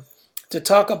to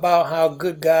talk about how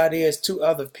good God is to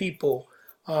other people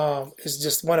is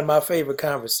just one of my favorite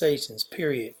conversations,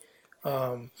 period.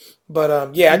 I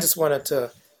just wanted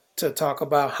to talk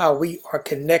about how we are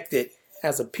connected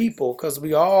as a people, because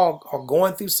we all are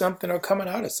going through something or coming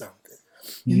out of something.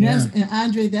 And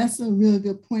Andre, that's a really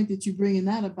good point that you're bringing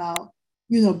out about,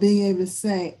 being able to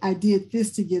say, I did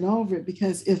this to get over it.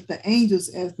 Because if the angels,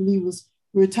 as we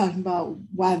were talking about,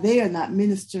 why they are not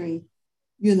ministering,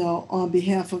 on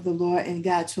behalf of the Lord, and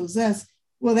God chose us,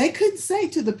 well, they couldn't say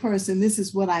to the person, this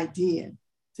is what I did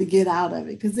to get out of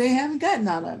it, because they haven't gotten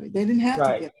out of it. They didn't have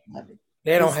to get out of it.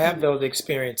 They don't have those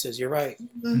experiences. You're right.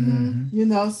 So,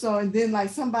 and then like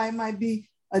somebody might be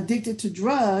addicted to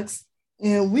drugs,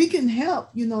 and we can help,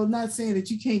 not saying that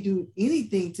you can't do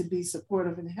anything to be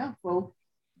supportive and helpful,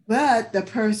 but the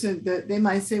person that they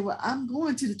might say, well, I'm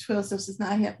going to the 12 steps, it's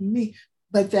not helping me.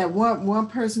 But that one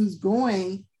person who's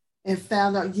going and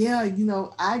found out,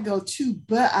 I go too,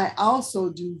 but I also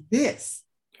do this.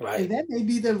 Right. And that may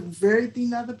be the very thing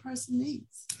the other person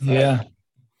needs. Yeah.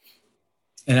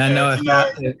 And I know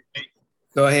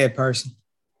go ahead, person.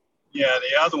 Yeah,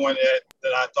 the other one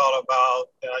that I thought about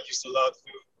that I used to love to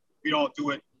do, we don't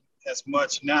do it as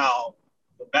much now,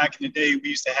 but back in the day, we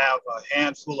used to have a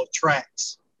handful of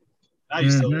tracks. I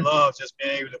used to love just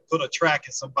being able to put a track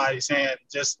in somebody's hand.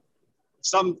 Just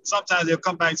sometimes they'll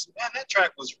come back and say, man, that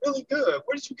track was really good.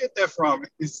 Where did you get that from?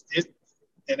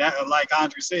 And that, like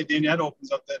Andre said, then that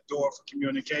opens up that door for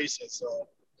communication. So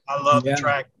I love the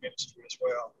track ministry as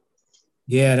well.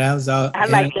 Yeah, that was all. I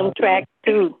like them tracks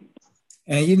too.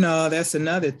 And that's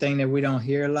another thing that we don't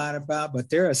hear a lot about, but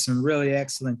there are some really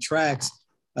excellent tracks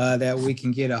that we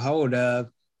can get a hold of,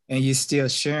 and you're still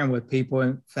sharing with people.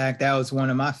 In fact, that was one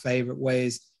of my favorite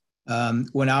ways.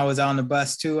 When I was on the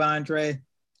bus too, Andre,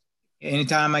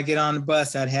 anytime I get on the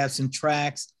bus, I'd have some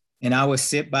tracks, and I would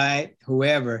sit by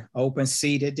whoever, open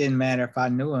seat, it didn't matter if I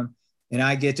knew them, and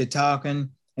I'd get to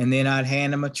talking, and then I'd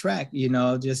hand them a track,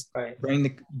 just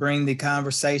bring the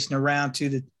conversation around to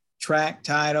the track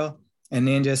title, and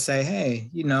then just say, hey,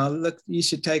 look, you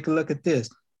should take a look at this.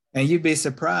 And you'd be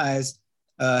surprised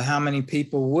how many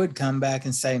people would come back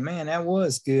and say, man, that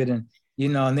was good. And,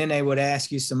 and then they would ask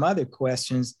you some other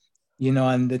questions,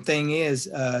 and the thing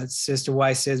is, Sister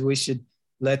White says we should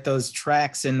let those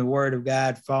tracks in the Word of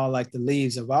God fall like the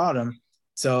leaves of autumn.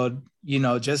 So,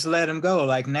 just let them go.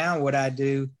 Like now what I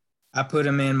do, I put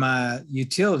them in my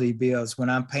utility bills. When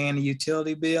I'm paying a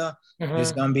utility bill,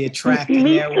 there's going to be a track in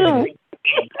there with it.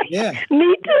 Yeah.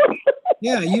 Me too.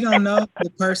 Yeah, you don't know.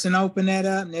 The person open that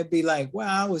up and they'd be like,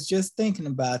 wow, I was just thinking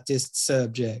about this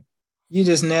subject. You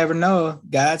just never know.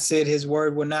 God said his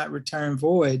word will not return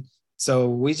void. So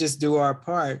we just do our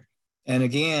part. And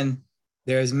again,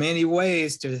 there's many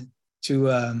ways to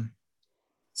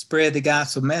spread the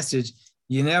gospel message.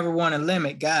 You never want to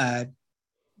limit God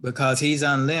because he's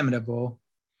unlimitable.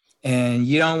 And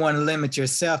you don't want to limit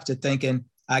yourself to thinking,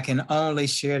 I can only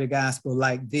share the gospel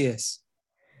like this.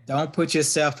 Don't put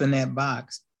yourself in that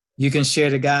box. You can share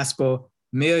the gospel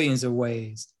millions of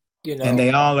ways. You know, and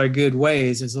they all are good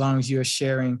ways as long as you're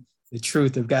sharing the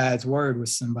truth of God's word with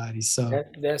somebody. So,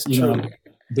 that's you true. know,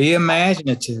 be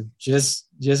imaginative. Just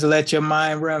let your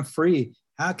mind run free.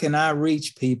 How can I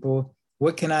reach people?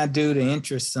 What can I do to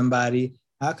interest somebody?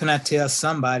 How can I tell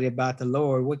somebody about the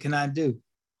Lord? What can I do?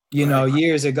 You know,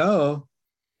 years ago,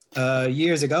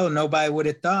 nobody would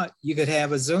have thought you could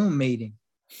have a Zoom meeting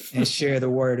and share the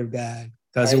word of God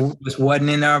because it just wasn't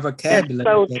in our vocabulary.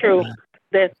 That's so true.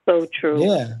 That's so true.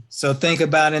 Yeah. So think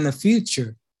about in the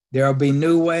future, there'll be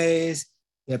new ways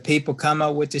that people come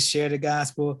up with to share the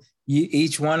gospel.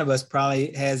 Each one of us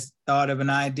probably has thought of an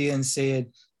idea and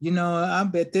said, you know, I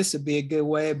bet this would be a good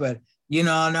way, but you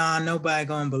know, no, nobody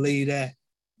gonna believe that.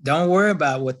 Don't worry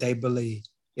about what they believe.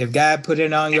 If God put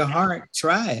it on your heart,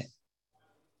 try it.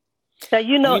 Now,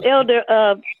 you know, Elder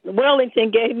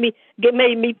Wellington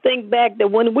made me think back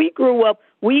that when we grew up,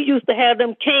 we used to have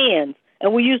them cans,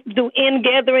 and we used to do in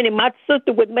gathering, and my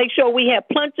sister would make sure we had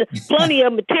plenty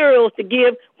of materials to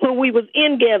give when we was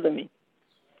in gathering.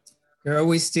 Girl,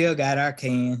 we still got our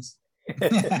cans.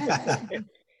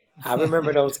 I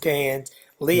remember those cans.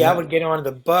 Lee, yeah. I would get on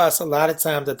the bus a lot of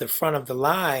times at the front of the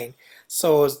line,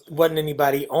 so it wasn't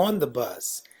anybody on the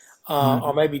bus,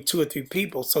 or maybe 2 or 3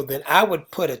 people. So then I would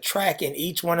put a track in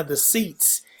each one of the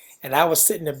seats, and I would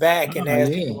sit in the back, and as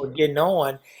people were getting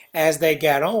on, as they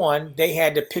got on, they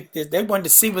had to pick this. They wanted to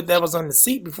see what that was on the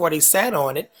seat before they sat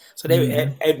on it, so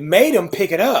it made them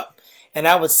pick it up, and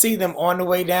I would see them on the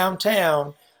way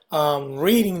downtown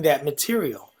reading that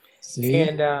material. See?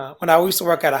 And when I used to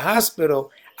work at a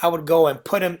hospital, I would go and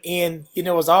put them in, you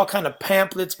know, it was all kind of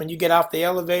pamphlets when you get off the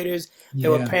elevators.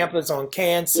 There were pamphlets on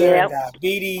cancer and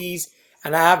diabetes.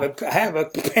 And I have a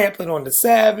pamphlet on the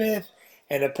Sabbath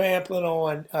and a pamphlet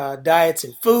on diets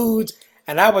and foods.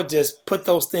 And I would just put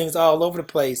those things all over the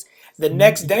place. The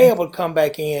next day I would come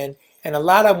back in and a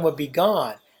lot of them would be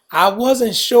gone. I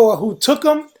wasn't sure who took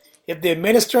them, if the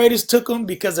administrators took them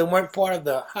because they weren't part of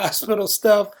the hospital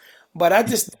stuff. But I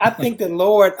think the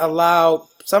Lord allowed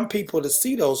some people to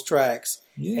see those tracks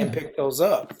and pick those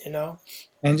up, you know.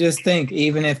 And just think,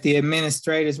 even if the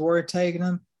administrators were taking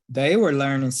them, they were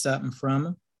learning something from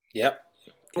them. Yep,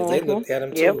 because they looked at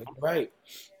them too, right?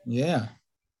 Yeah.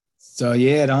 So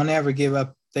don't ever give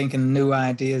up thinking new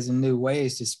ideas and new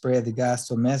ways to spread the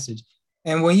gospel message.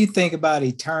 And when you think about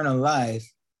eternal life,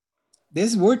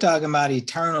 we're talking about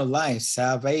eternal life,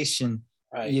 salvation.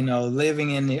 Right. You know,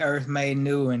 living in the earth made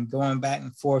new and going back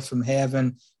and forth from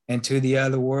heaven and to the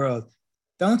other world.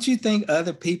 Don't you think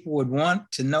other people would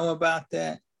want to know about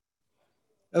that?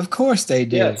 Of course they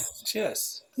do.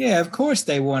 Yes. Yeah, of course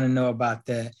they want to know about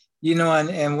that. You know,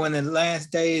 and when the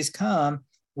last days come,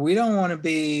 we don't want to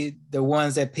be the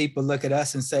ones that people look at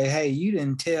us and say, hey, you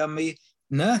didn't tell me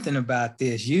nothing about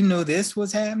this. You knew this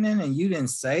was happening and you didn't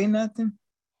say nothing.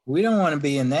 We don't want to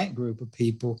be in that group of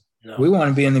people. No. We want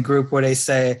to be in the group where they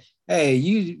say,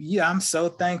 hey, I'm so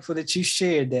thankful that you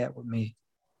shared that with me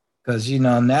because, you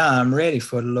know, now I'm ready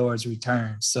for the Lord's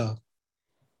return. So,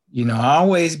 you know,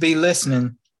 always be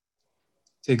listening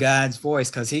to God's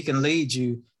voice because he can lead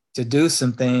you to do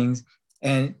some things.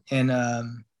 And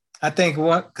I think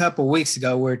a couple of weeks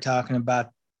ago, we were talking about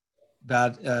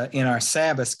in our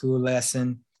Sabbath school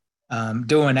lesson,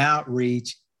 doing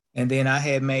outreach. And then I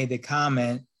had made the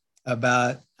comment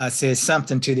I said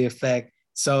something to the effect,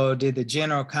 so did the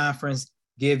General Conference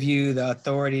give you the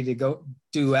authority to go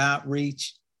do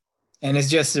outreach? And it's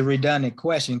just a redundant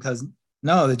question because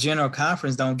no, the General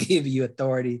Conference don't give you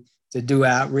authority to do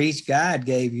outreach. God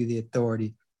gave you the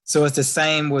authority. So it's the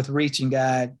same with reaching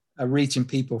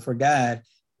people for God.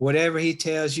 Whatever he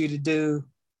tells you to do,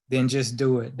 then just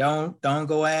do it. Don't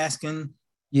go asking,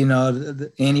 you know,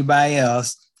 anybody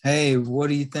else, hey, what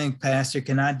do you think, Pastor?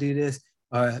 Can I do this?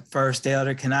 Or First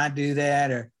Elder, can I do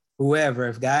that? Or whoever.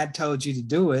 If God told you to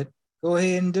do it, go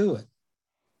ahead and do it.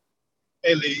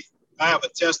 Hey, Lee, I have a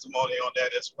testimony on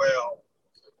that as well.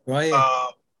 Go ahead.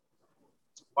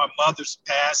 My mother's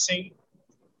passing,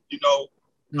 you know,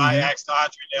 I asked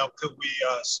Audrey now, could we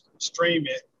stream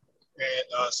it?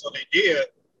 And so they did.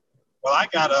 Well, I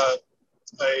got a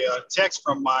text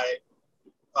from my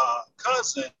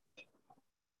cousin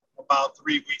about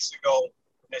 3 weeks ago,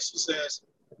 and she says,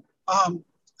 I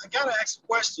gotta ask a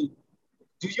question.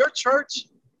 Do your church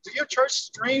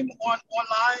stream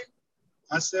online?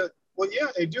 I said, well, yeah,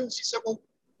 they do. She said, well,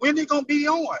 when they gonna be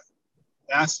on?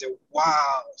 And I said,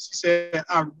 wow. She said,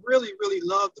 I really, really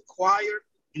love the choir.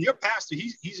 And your pastor,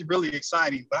 he's really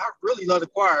exciting, but I really love the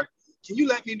choir. Can you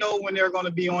let me know when they're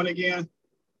gonna be on again?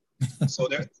 So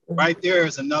right there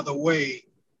is another way.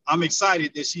 I'm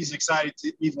excited that she's excited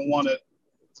to even want to,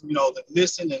 you know, to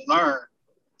listen and learn.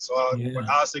 So Yeah.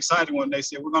 I was excited when they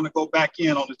said, we're going to go back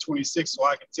in on the 26th so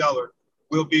I can tell her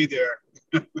we'll be there.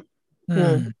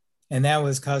 And that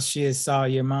was because she had saw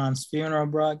your mom's funeral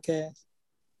broadcast?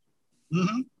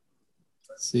 Mm-hmm.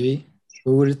 See?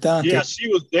 Who would have thought Yeah, it? she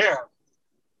was there.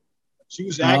 She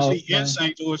was actually in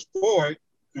St. Louis for it.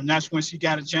 And that's when she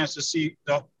got a chance to see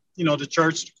the, the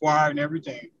church, the choir, and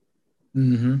everything.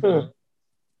 Mm-hmm.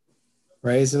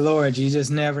 Praise the Lord. You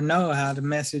just never know how the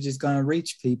message is going to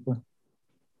reach people.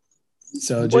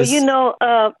 So just...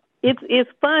 Well,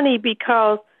 it's funny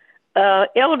because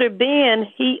Elder Ben,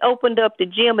 he opened up the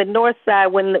gym at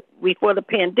Northside before the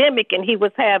pandemic, and he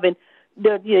was having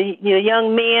the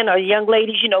young men or young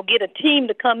ladies, get a team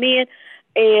to come in.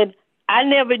 And I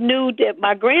never knew that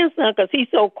my grandson, because he's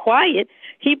so quiet,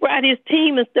 he brought his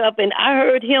team and stuff, and I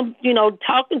heard him,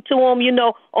 talking to him,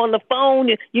 on the phone.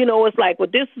 It's like, well,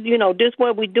 this is, this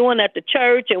what we're doing at the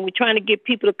church, and we're trying to get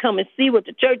people to come and see what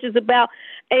the church is about.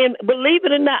 And believe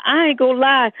it or not, I ain't gonna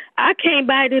lie, I came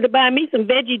by there to buy me some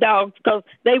veggie dogs because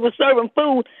they were serving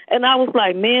food, and I was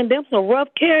like, man, them some rough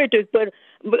characters, but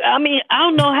I mean, I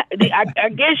don't know. I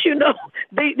guess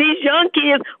these young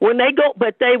kids when they go,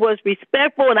 but they was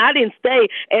respectful, and I didn't stay.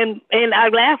 And I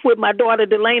laughed with my daughter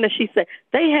Delana. She said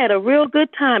they had a real good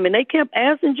time, and they kept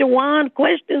asking Jawan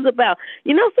questions about,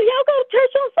 so y'all go to church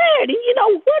on Saturday,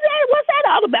 what's that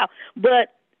all about?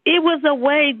 But it was a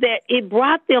way that it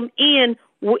brought them in.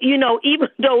 Even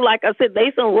though, like I said,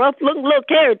 they some rough looking little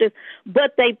characters,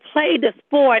 but they played the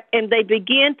sport and they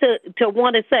began to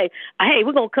want to say, hey,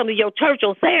 we're going to come to your church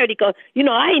on Saturday because,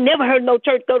 I ain't never heard no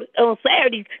church go on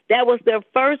Saturdays. That was their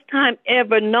first time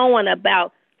ever knowing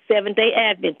about Seventh-day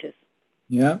Adventists.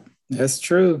 Yeah, that's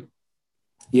true.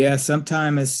 Yeah,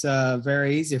 sometimes it's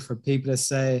very easy for people to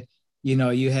say,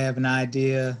 you have an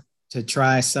idea to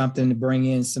try something to bring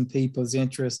in some people's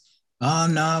interest. Oh,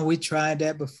 no, we tried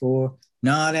that before.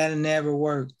 No, that'll never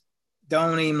work.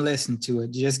 Don't even listen to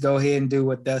it. Just go ahead and do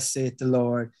what thus saith the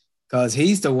Lord, because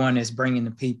he's the one that's bringing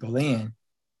the people in.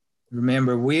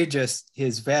 Remember, we're just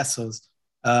his vessels.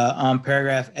 On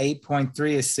paragraph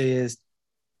 8.3, it says,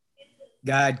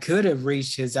 God could have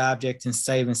reached his object in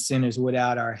saving sinners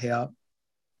without our help.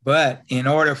 But in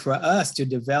order for us to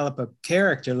develop a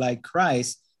character like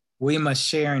Christ, we must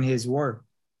share in his work.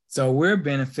 So we're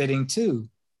benefiting too.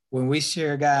 When we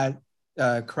share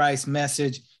Christ's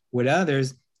message with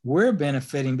others, we're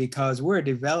benefiting because we're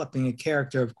developing a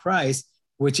character of Christ,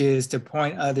 which is to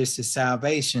point others to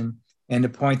salvation and to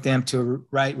point them to a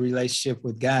right relationship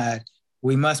with God.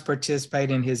 We must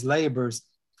participate in his labors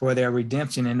for their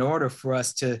redemption in order for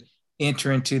us to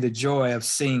enter into the joy of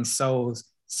seeing souls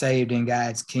saved in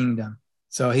God's kingdom.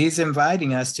 So he's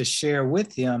inviting us to share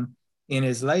with him in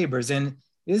his labors. And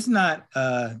it's not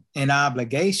an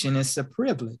obligation, it's a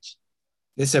privilege.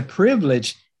 It's a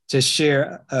privilege to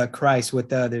share Christ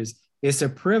with others. It's a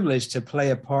privilege to play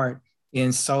a part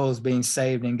in souls being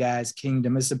saved in God's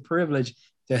kingdom. It's a privilege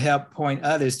to help point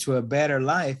others to a better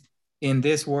life in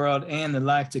this world and the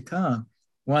life to come.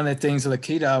 One of the things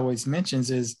Lakita always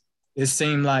mentions is it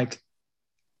seemed like,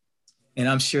 and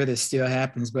I'm sure this still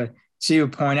happens, but she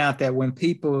would point out that when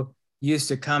people used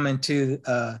to come into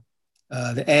the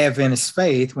Adventist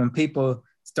faith, when people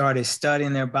started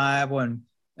studying their Bible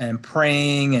and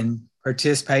praying and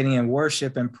participating in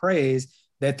worship and praise,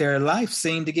 that their life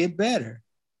seemed to get better.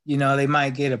 They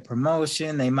might get a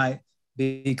promotion, they might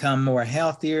become more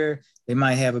healthier, they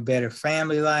might have a better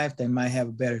family life, they might have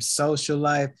a better social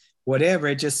life, whatever.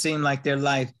 It just seemed like their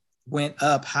life went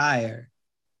up higher,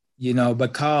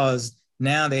 because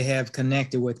now they have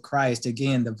connected with Christ,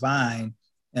 again, the vine,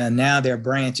 and now their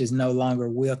branch is no longer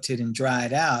wilted and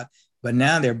dried out, but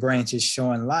now their branch is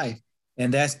showing life.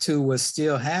 And that too will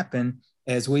still happen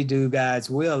as we do God's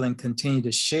will and continue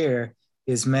to share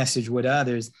his message with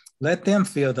others. Let them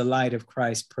feel the light of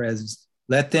Christ's presence.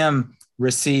 Let them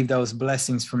receive those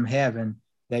blessings from heaven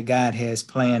that God has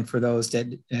planned for those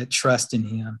that trust in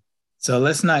him. So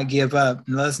let's not give up.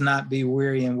 Let's not be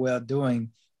weary in well-doing,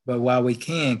 but while we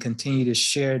can, continue to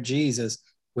share Jesus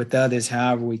with others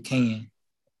however we can.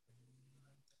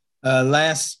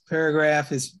 Last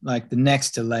paragraph is like the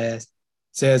next to last.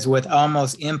 It says, with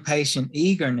almost impatient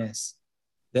eagerness,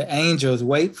 the angels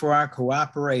wait for our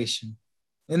cooperation.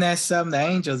 Isn't that something? The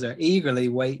angels are eagerly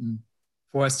waiting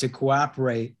for us to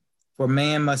cooperate, for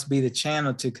man must be the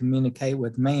channel to communicate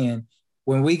with man.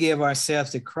 When we give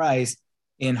ourselves to Christ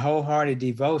in wholehearted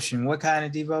devotion, what kind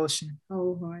of devotion?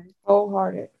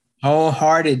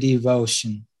 Wholehearted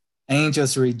devotion.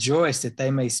 Angels rejoice that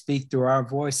they may speak through our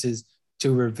voices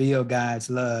to reveal God's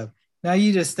love. Now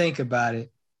you just think about it.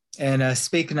 And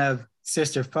speaking of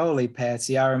Sister Foley,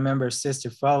 Patsy, I remember Sister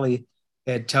Foley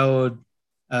had told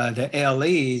the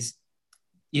LEs,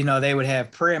 they would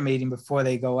have prayer meeting before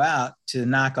they go out to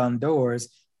knock on doors.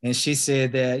 And she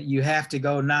said that you have to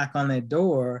go knock on that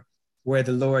door where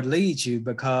the Lord leads you,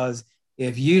 because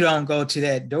if you don't go to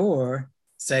that door,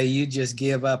 say you just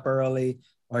give up early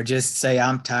or just say,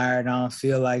 I'm tired, I don't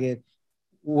feel like it.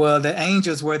 Well, the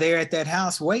angels were there at that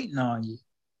house waiting on you.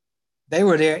 They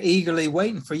were there eagerly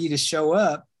waiting for you to show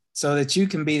up so that you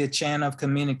can be the channel of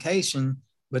communication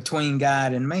between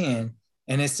God and man.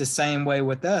 And it's the same way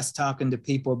with us talking to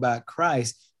people about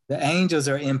Christ. The angels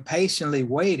are impatiently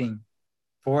waiting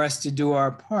for us to do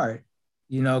our part,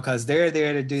 because they're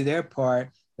there to do their part.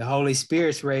 The Holy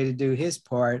Spirit's ready to do his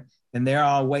part, and they're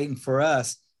all waiting for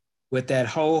us with that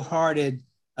wholehearted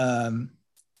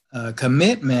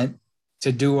commitment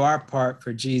to do our part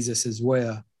for Jesus as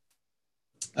well.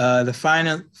 The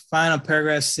final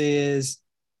paragraph says,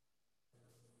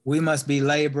 we must be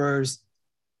laborers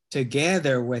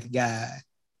together with God.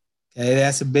 Okay,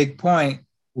 that's a big point.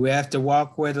 We have to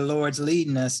walk where the Lord's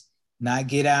leading us, not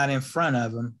get out in front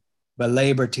of him, but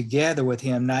labor together with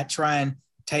him, not try and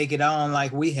take it on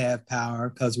like we have power,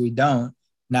 because we don't,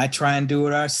 not try and do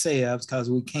it ourselves because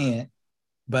we can't,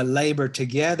 but labor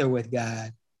together with God.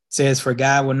 It says, for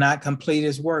God will not complete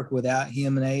his work without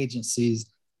human agencies.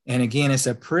 And again, it's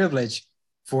a privilege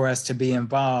for us to be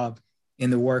involved in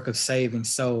the work of saving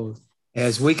souls.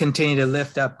 As we continue to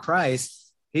lift up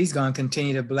Christ, he's going to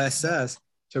continue to bless us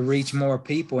to reach more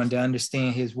people and to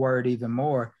understand his word even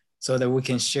more so that we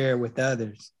can share with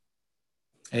others.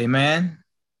 Amen.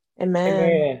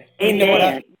 Amen.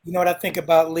 Amen. You know what I think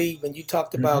about, Lee, when you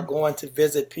talked about going to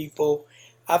visit people?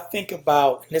 I think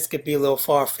about, and this could be a little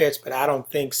far-fetched, but I don't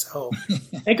think so.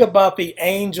 Think about the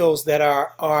angels that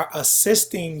are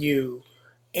assisting you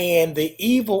and the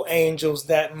evil angels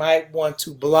that might want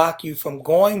to block you from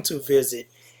going to visit,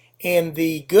 and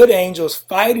the good angels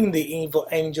fighting the evil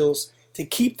angels to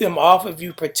keep them off of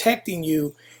you, protecting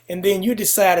you. And then you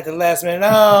decide at the last minute,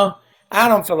 no, I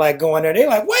don't feel like going there. They're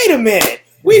like, wait a minute.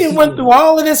 We didn't went through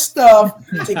all of this stuff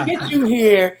to get you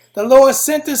here. The Lord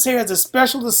sent us here as a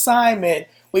special assignment.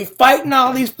 We fighting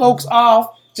all these folks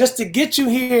off just to get you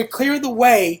here, clear the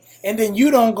way, and then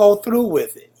you don't go through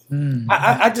with it.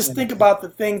 I just think about the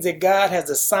things that God has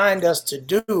assigned us to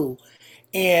do,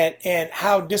 and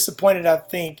how disappointed I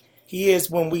think he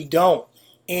is when we don't.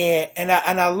 And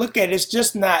I look at it, it's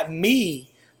just not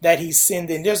me that he's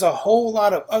sending. There's a whole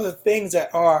lot of other things that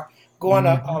are going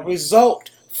to result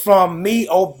from me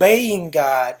obeying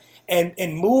God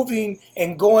and moving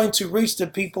and going to reach the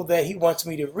people that he wants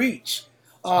me to reach.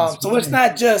 So it's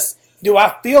not just, do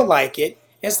I feel like it?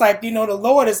 It's like, the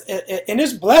Lord is, and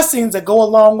there's blessings that go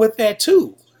along with that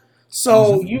too.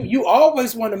 So you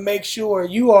always want to make sure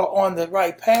you are on the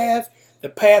right path, the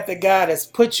path that God has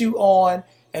put you on,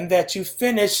 and that you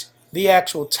finish the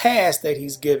actual task that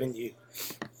he's given you.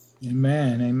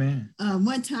 Amen. Amen.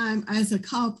 One time as a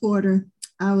call porter,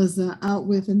 I was out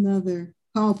with another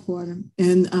call porter,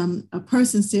 and a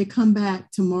person said, come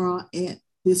back tomorrow at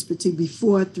this particular,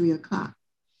 before 3:00.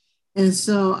 And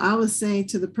so I was saying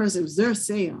to the person, it was their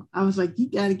sale. I was like, you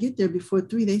got to get there before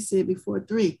 3. They said before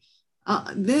 3.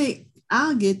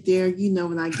 I'll get there,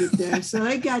 when I get there. So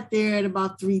I got there at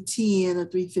about 3:10 or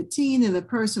 3:15, and the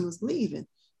person was leaving.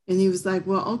 And he was like,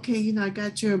 well, okay, I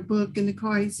got your book in the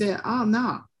car. He said, oh,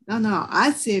 no.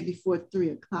 I said before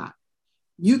 3:00.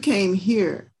 You came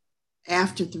here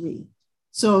after 3.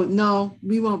 So no,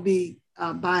 we won't be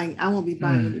buying. I won't be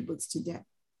buying any books today.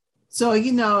 So,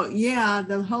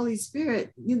 the Holy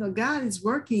Spirit, God is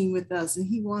working with us, and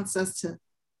he wants us to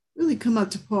really come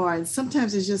up to par. And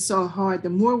sometimes it's just so hard. The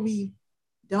more we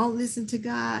don't listen to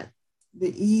God,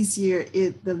 the easier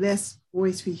the less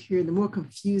voice we hear, the more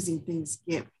confusing things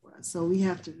get for us. So we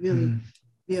have to really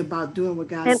be about doing what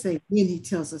God says when he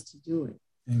tells us to do it.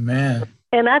 Amen.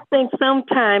 And I think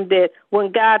sometimes that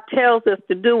when God tells us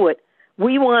to do it,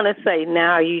 we want to say,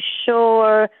 now, are you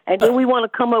sure? And then we want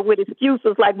to come up with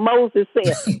excuses like Moses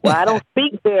said, well, I don't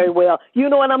speak very well. You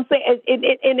know what I'm saying?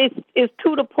 And it's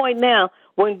to the point now,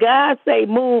 when God say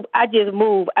move, I just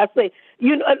move. I say,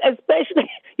 especially,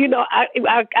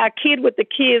 I kid with the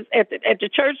kids at the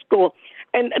church school.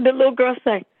 And the little girl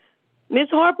say, Miss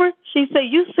Harper, she said,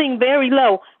 you sing very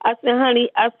low. I said, honey,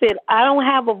 I don't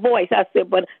have a voice. I said,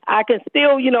 but I can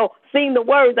still, sing the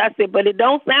words. I said, but it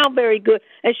don't sound very good.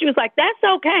 And she was like, that's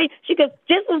okay. She goes,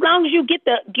 just as long as you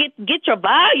get your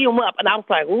volume up. And I was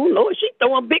like, oh, Lord, she's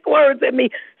throwing big words at me.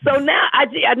 So now I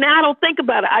don't think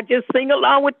about it. I just sing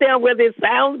along with them, whether it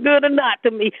sounds good or not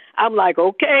to me. I'm like,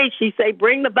 okay. She say,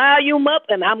 bring the volume up,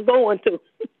 and I'm going to.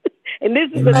 And this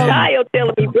is a child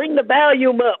telling me, bring the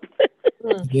volume up.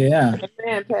 Yeah.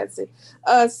 Amen, Patsy.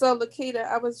 So, Lakita,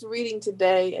 I was reading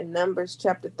today in Numbers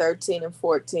chapter 13 and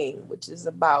 14, which is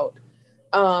about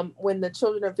when the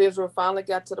children of Israel finally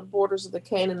got to the borders of the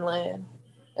Canaan land,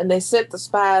 and they sent the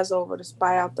spies over to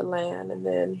spy out the land. And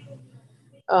then,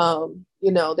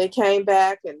 they came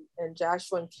back, and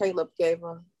Joshua and Caleb gave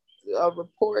a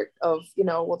report of,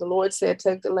 well, the Lord said,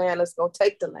 take the land, let's go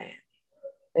take the land.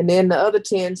 And then the other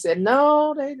 10 said,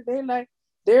 no, they're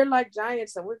like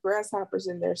giants and we're grasshoppers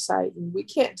in their sight, and we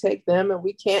can't take them, and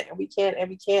we can't, and we can't, and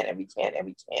we can't, and we can't, and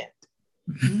we can't.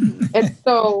 And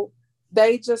so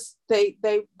they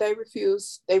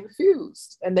refused. They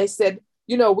refused. And they said,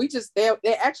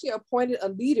 they actually appointed a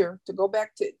leader to go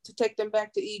back to take them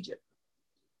back to Egypt.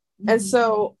 And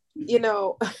so,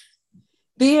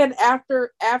 then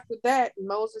after that,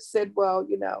 Moses said, well,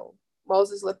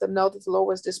 Moses let them know that the Lord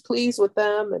was displeased with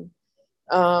them, and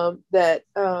that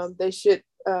they should,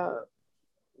 not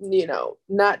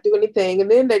do anything. And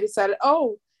then they decided,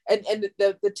 and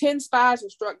the 10 spies were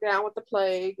struck down with the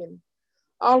plague and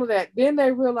all of that. Then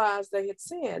they realized they had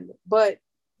sinned.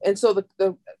 And so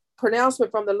the pronouncement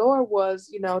from the Lord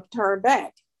was, turn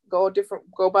back, go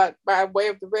by way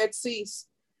of the Red Sea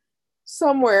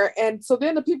somewhere. And so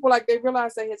then the people, they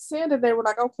realized they had sinned, and they were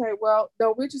like, okay, well,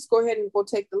 no, we just go ahead and go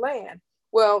take the land.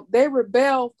 Well, they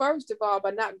rebelled first of all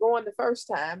by not going the first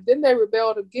time. Then they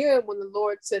rebelled again when the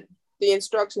Lord sent the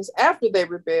instructions after they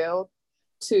rebelled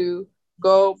to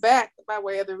go back by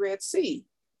way of the Red Sea.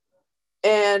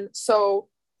 And so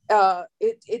the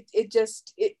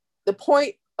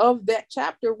point of that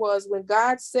chapter was, when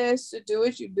God says to do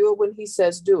it, you do it when he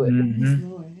says do it.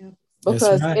 Mm-hmm.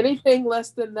 Because right. anything less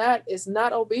than that is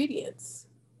not obedience.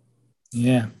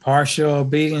 Yeah, partial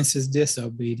obedience is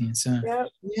disobedience, huh? Yep.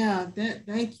 Yeah,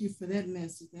 thank you for that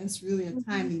message. That's really a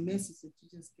timely message that you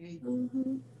just gave. So,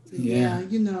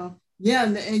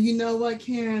 and you know what,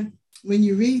 Karen, when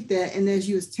you read that, and as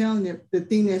you was telling it, the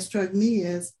thing that struck me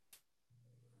is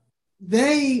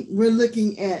they were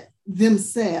looking at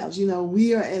themselves.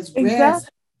 We are as grasshoppers.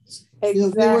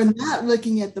 Exactly. They were not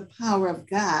looking at the power of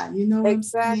God. You know what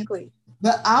exactly. I'm saying?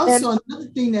 But also another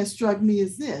thing that struck me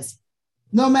is this: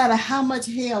 no matter how much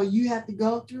hell you have to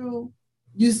go through,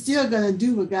 you're still going to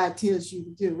do what God tells you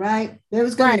to do, right? They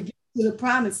was going to get to the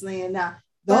promised land. Now,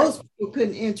 those people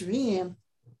couldn't enter in,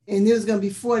 and it was going to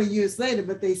be 40 years later,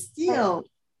 but they still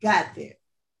got there.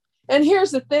 And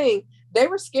here's the thing: they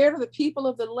were scared of the people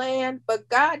of the land, but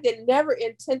God never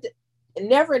intended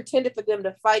for them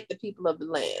to fight the people of the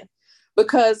land,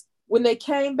 because when they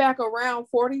came back around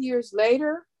 40 years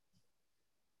later,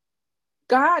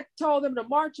 God told them to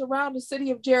march around the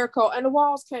city of Jericho, and the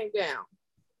walls came down.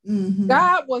 Mm-hmm.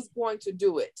 God was going to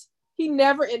do it. He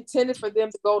never intended for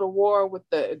them to go to war with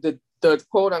the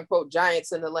quote unquote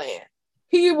giants in the land.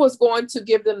 He was going to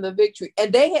give them the victory.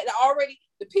 And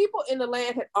the people in the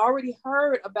land had already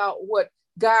heard about what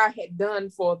God had done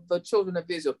for the children of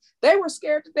Israel. They were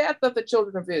scared to death of the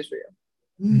children of Israel.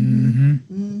 Mm-hmm.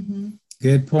 Mm-hmm.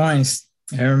 Good points.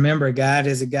 And remember, God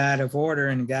is a God of order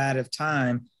and a God of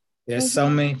time. There's so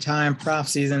many time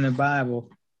prophecies in the Bible.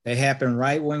 They happen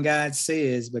right when God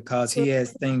says, because he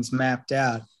has things mapped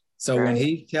out. So when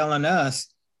he's telling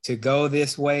us to go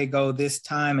this way, go this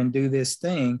time, and do this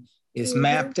thing, it's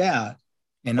mapped out.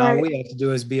 And all we have to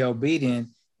do is be obedient.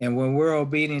 And when we're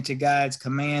obedient to God's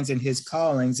commands and his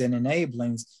callings and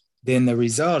enablings, then the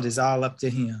result is all up to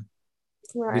him.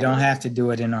 We don't have to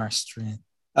do it in our strength.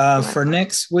 For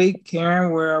next week,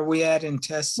 Karen, where are we at in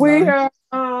testimony? We are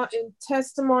in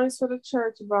Testimonies for the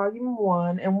Church, Volume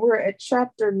 1, and we're at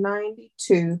Chapter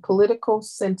 92, Political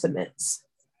Sentiments.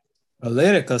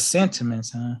 Political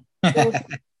sentiments, huh?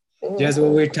 Just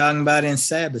what we were talking about in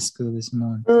Sabbath school this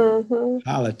morning.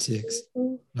 Politics.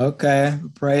 Okay,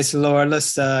 praise the Lord.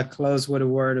 Let's close with a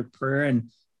word of prayer, and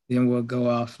then we'll go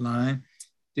offline.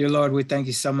 Dear Lord, we thank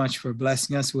you so much for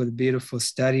blessing us with a beautiful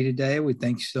study today. We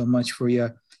thank you so much for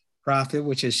your prophet,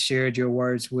 which has shared your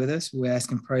words with us. We ask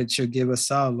and pray that you'll give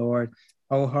us all, Lord,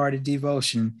 wholehearted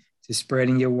devotion to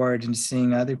spreading your word and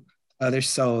seeing other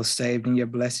souls saved in your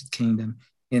blessed kingdom.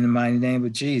 In the mighty name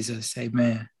of Jesus,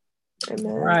 amen. Amen.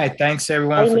 All right. Thanks,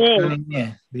 everyone, for tuning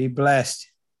in. Be blessed.